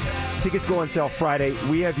 1st. Tickets go on sale Friday.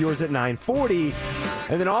 We have yours at 9:40.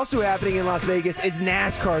 And then also happening in Las Vegas is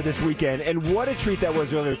NASCAR this weekend. And what a treat that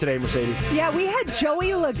was earlier today, Mercedes. Yeah, we had Joey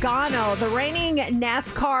Logano, the reigning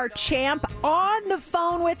NASCAR champ, on the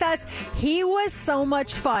phone with us. He was so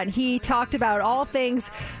much fun. He talked about all things,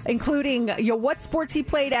 including what sports he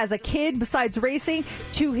played as a kid besides racing,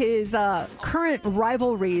 to his current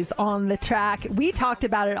rivalries on the track. We talked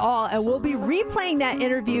about it all, and we'll be replaying that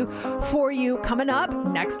interview for you coming up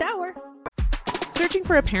next hour. Searching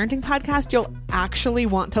for a parenting podcast you'll actually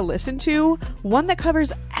want to listen to? One that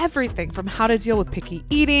covers everything from how to deal with picky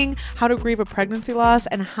eating, how to grieve a pregnancy loss,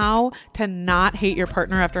 and how to not hate your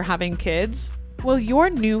partner after having kids? Well,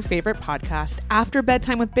 your new favorite podcast, After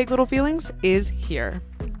Bedtime with Big Little Feelings, is here.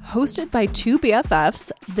 Hosted by two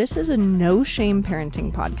BFFs, this is a no-shame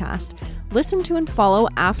parenting podcast. Listen to and follow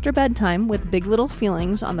After Bedtime with Big Little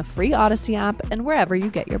Feelings on the free Odyssey app and wherever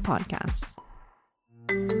you get your podcasts.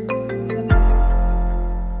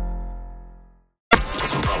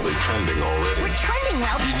 Probably trending already. We're trending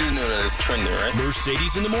well. You do know that it's trending, right?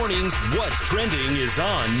 Mercedes in the mornings. What's trending is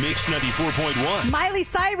on Mix 94.1. Miley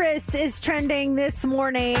Cyrus is trending this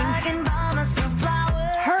morning. Her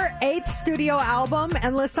 8th studio album,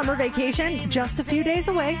 Endless Summer Vacation, just a few days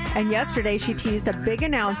away. And yesterday she teased a big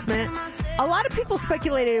announcement. A lot of people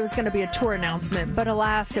speculated it was going to be a tour announcement, but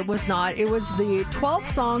alas, it was not. It was the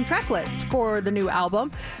 12-song track list for the new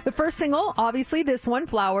album. The first single, obviously, this one,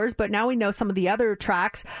 Flowers, but now we know some of the other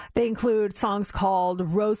tracks. They include songs called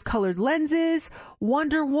Rose-Colored Lenses,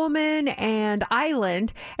 Wonder Woman, and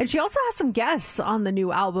Island. And she also has some guests on the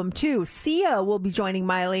new album, too. Sia will be joining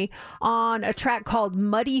Miley on a track called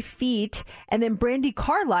Muddy Feet. And then Brandi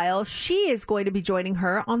Carlile, she is going to be joining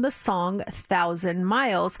her on the song 1,000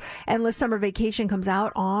 Miles. Endless Summer Vacation comes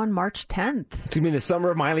out on March 10th. It's going to be the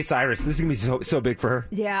summer of Miley Cyrus. This is going to be so big for her.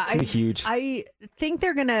 Yeah. It's going to be huge. I think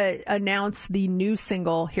they're going to announce the new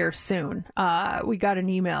single here soon. We got an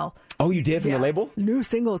email. Oh, you did from the label? New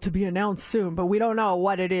single to be announced soon, but we don't know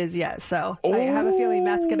what it is yet. So I have a feeling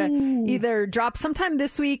that's going to either drop sometime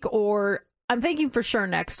this week or I'm thinking for sure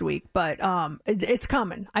next week, but it's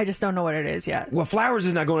coming. I just don't know what it is yet. Well, Flowers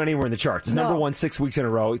is not going anywhere in the charts. It's number one 6 weeks in a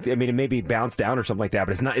row. I mean, it may be bounced down or something like that,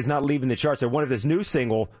 but it's not leaving the charts. And one of this new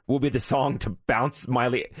single will be the song to bounce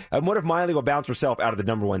Miley. And what if Miley will bounce herself out of the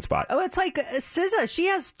number one spot? Oh, it's like SZA. She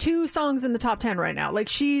has 2 songs in the top 10 right now. Like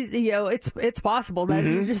it's possible that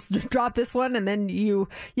you just drop this one and then you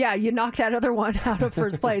knock that other one out of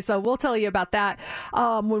first place. So we'll tell you about that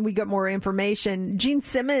when we get more information. Gene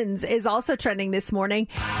Simmons is also trending this morning.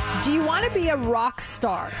 Do you want to be a rock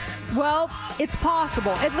star? Well, it's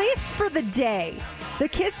possible, at least for the day. The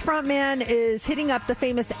Kiss frontman is hitting up the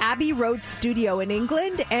famous Abbey Road studio in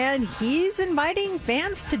England, and he's inviting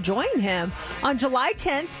fans to join him. On July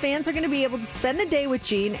 10th, fans are going to be able to spend the day with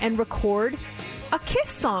Gene and record a Kiss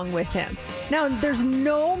song with him. Now, there's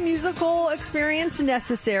no musical experience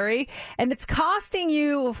necessary, and it's costing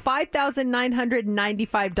you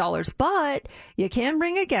 $5,995, but you can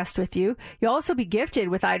bring a guest with you. You'll also be gifted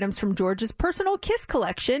with items from George's personal Kiss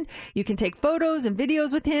collection. You can take photos and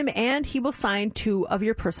videos with him, and he will sign 2 of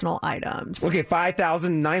your personal items. Okay,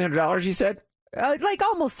 $5,900, you said? Like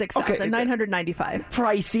almost $6,995.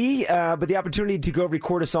 Pricey, but the opportunity to go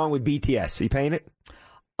record a song with BTS. Are you paying it?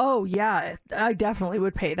 Oh, yeah. I definitely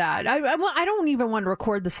would pay that. I don't even want to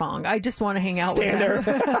record the song. I just want to hang out Stand with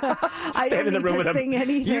them. I Stand in the room with them. sing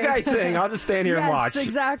anything. You guys sing. I'll just stand here and watch. Yes,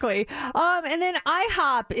 exactly. And then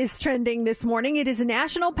IHOP is trending this morning. It is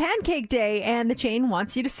National Pancake Day, and the chain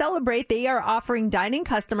wants you to celebrate. They are offering dining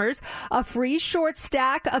customers a free short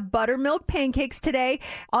stack of buttermilk pancakes today.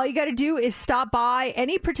 All you got to do is stop by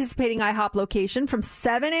any participating IHOP location from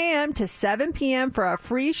 7 a.m. to 7 p.m. for a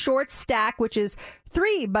free short stack, which is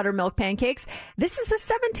 3 buttermilk pancakes. This is the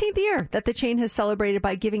 17th year that the chain has celebrated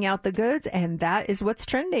by giving out the goods, and that is what's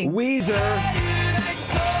trending. Weezer.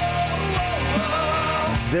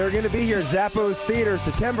 They're going to be here at Zappos Theater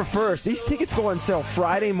September 1st. These tickets go on sale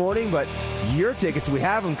Friday morning, but your tickets, we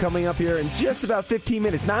have them coming up here in just about 15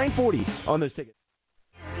 minutes, 9:40 on those tickets.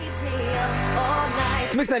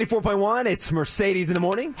 It's Mix 94.1. It's Mercedes in the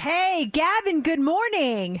morning. Hey, Gavin, good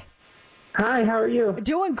morning. Hi, how are you?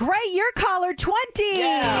 Doing great. You're caller 20.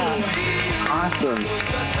 Yeah. Awesome.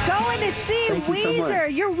 Going to see Thank you so Weezer.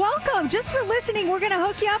 much. You're welcome. Just for listening, we're going to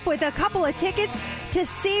hook you up with a couple of tickets to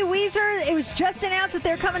see Weezer. It was just announced that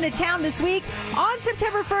they're coming to town this week on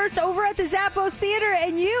September 1st over at the Zappos Theater,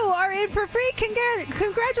 and you are in for free.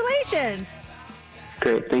 Congratulations.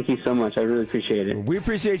 Great. Thank you so much. I really appreciate it. We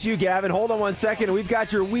appreciate you, Gavin. Hold on one second. We've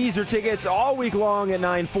got your Weezer tickets all week long at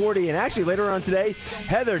 9:40. And actually, later on today,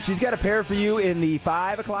 Heather, she's got a pair for you in the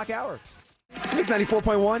 5 o'clock hour. Mix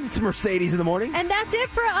 94.1. It's Mercedes in the morning. And that's it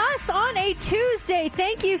for us on a Tuesday.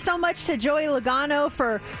 Thank you so much to Joey Logano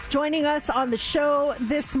for joining us on the show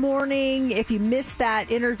this morning. If you missed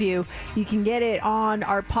that interview, you can get it on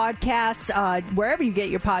our podcast, wherever you get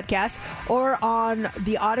your podcasts, or on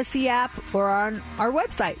the Odyssey app, or on our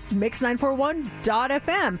website,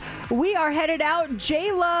 mix941.fm. We are headed out.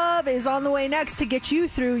 J-Love is on the way next to get you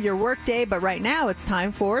through your workday, but right now it's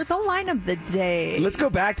time for the line of the day. Let's go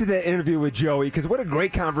back to the interview with Joey, because what a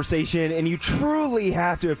great conversation, and you truly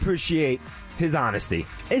have to appreciate his honesty.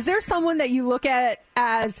 Is there someone that you look at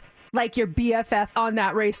as like your BFF on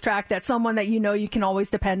that racetrack, that's someone that you know you can always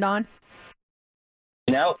depend on?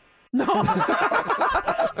 No.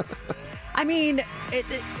 I mean,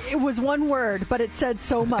 it was one word, but it said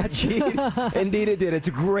so much. Indeed it did. It's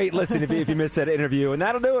a great listen if you missed that interview. And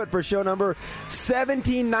that'll do it for show number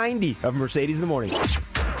 1790 of Mercedes in the Morning.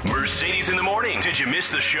 Mercedes in the Morning. Did you miss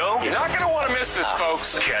the show? You're not going to want to miss this,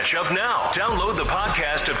 folks. Catch up now. Download the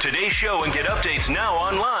podcast of today's show and get updates now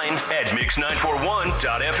online at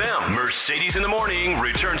mix941.fm. Mercedes in the Morning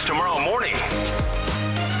returns tomorrow morning.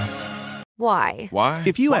 Why? Why?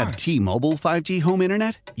 If you have T-Mobile 5G home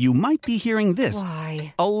internet, you might be hearing this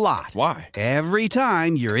Why? a lot. Why? Every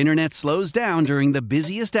time your internet slows down during the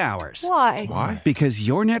busiest hours. Why? Why? Because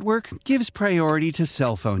your network gives priority to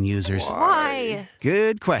cell phone users. Why?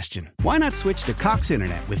 Good question. Why not switch to Cox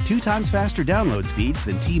Internet with 2 times faster download speeds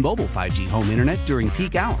than T-Mobile 5G home internet during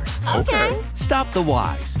peak hours? Okay. Stop the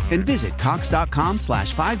whys and visit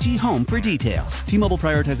cox.com/5G home for details. T-Mobile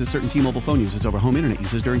prioritizes certain T-Mobile phone users over home internet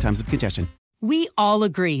users during times of congestion. We all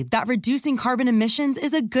agree that reducing carbon emissions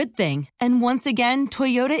is a good thing. And once again,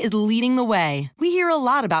 Toyota is leading the way. We hear a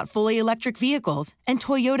lot about fully electric vehicles, and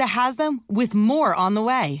Toyota has them with more on the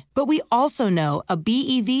way. But we also know a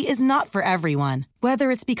BEV is not for everyone,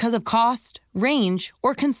 whether it's because of cost, range,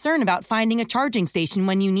 or concern about finding a charging station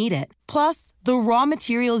when you need it. Plus, the raw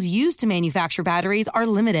materials used to manufacture batteries are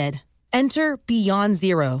limited. Enter Beyond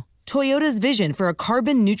Zero, Toyota's vision for a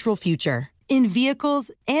carbon-neutral future. In vehicles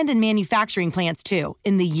and in manufacturing plants, too,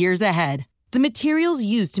 in the years ahead. The materials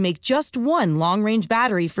used to make just one long-range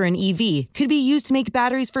battery for an EV could be used to make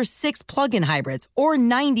batteries for 6 plug-in hybrids or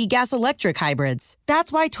 90 gas-electric hybrids.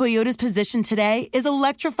 That's why Toyota's position today is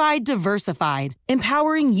electrified, diversified,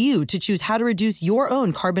 empowering you to choose how to reduce your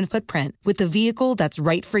own carbon footprint with the vehicle that's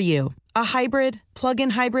right for you. A hybrid, plug-in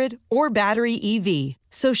hybrid, or battery EV.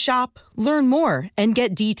 So shop, learn more, and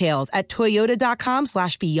get details at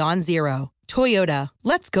toyota.com/beyondzero. Toyota,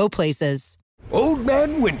 let's go places. Old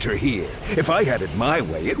Man Winter here. If I had it my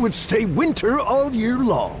way, it would stay winter all year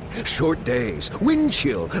long. Short days, wind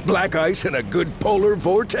chill, black ice, and a good polar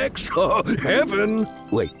vortex. Oh, heaven.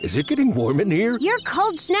 Wait, is it getting warm in here? Your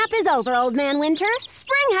cold snap is over, Old Man Winter.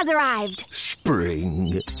 Spring has arrived.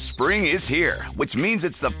 Spring. Spring is here, which means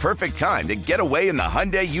it's the perfect time to get away in the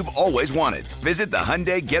Hyundai you've always wanted. Visit the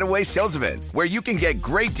Hyundai Getaway Sales Event, where you can get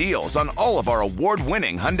great deals on all of our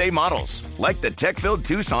award-winning Hyundai models, like the tech-filled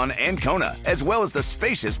Tucson and Kona, as well as the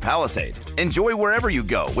spacious Palisade. Enjoy wherever you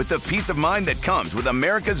go with the peace of mind that comes with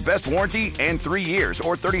America's best warranty and 3 years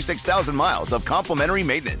or 36,000 miles of complimentary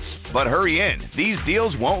maintenance. But hurry in, these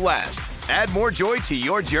deals won't last. Add more joy to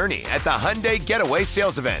your journey at the Hyundai Getaway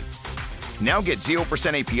Sales Event. Now get 0%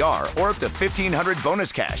 APR or up to $1,500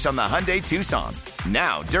 bonus cash on the Hyundai Tucson.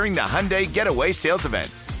 Now, during the Hyundai Getaway Sales Event.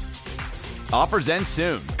 Offers end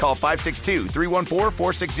soon. Call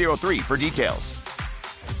 562-314-4603 for details.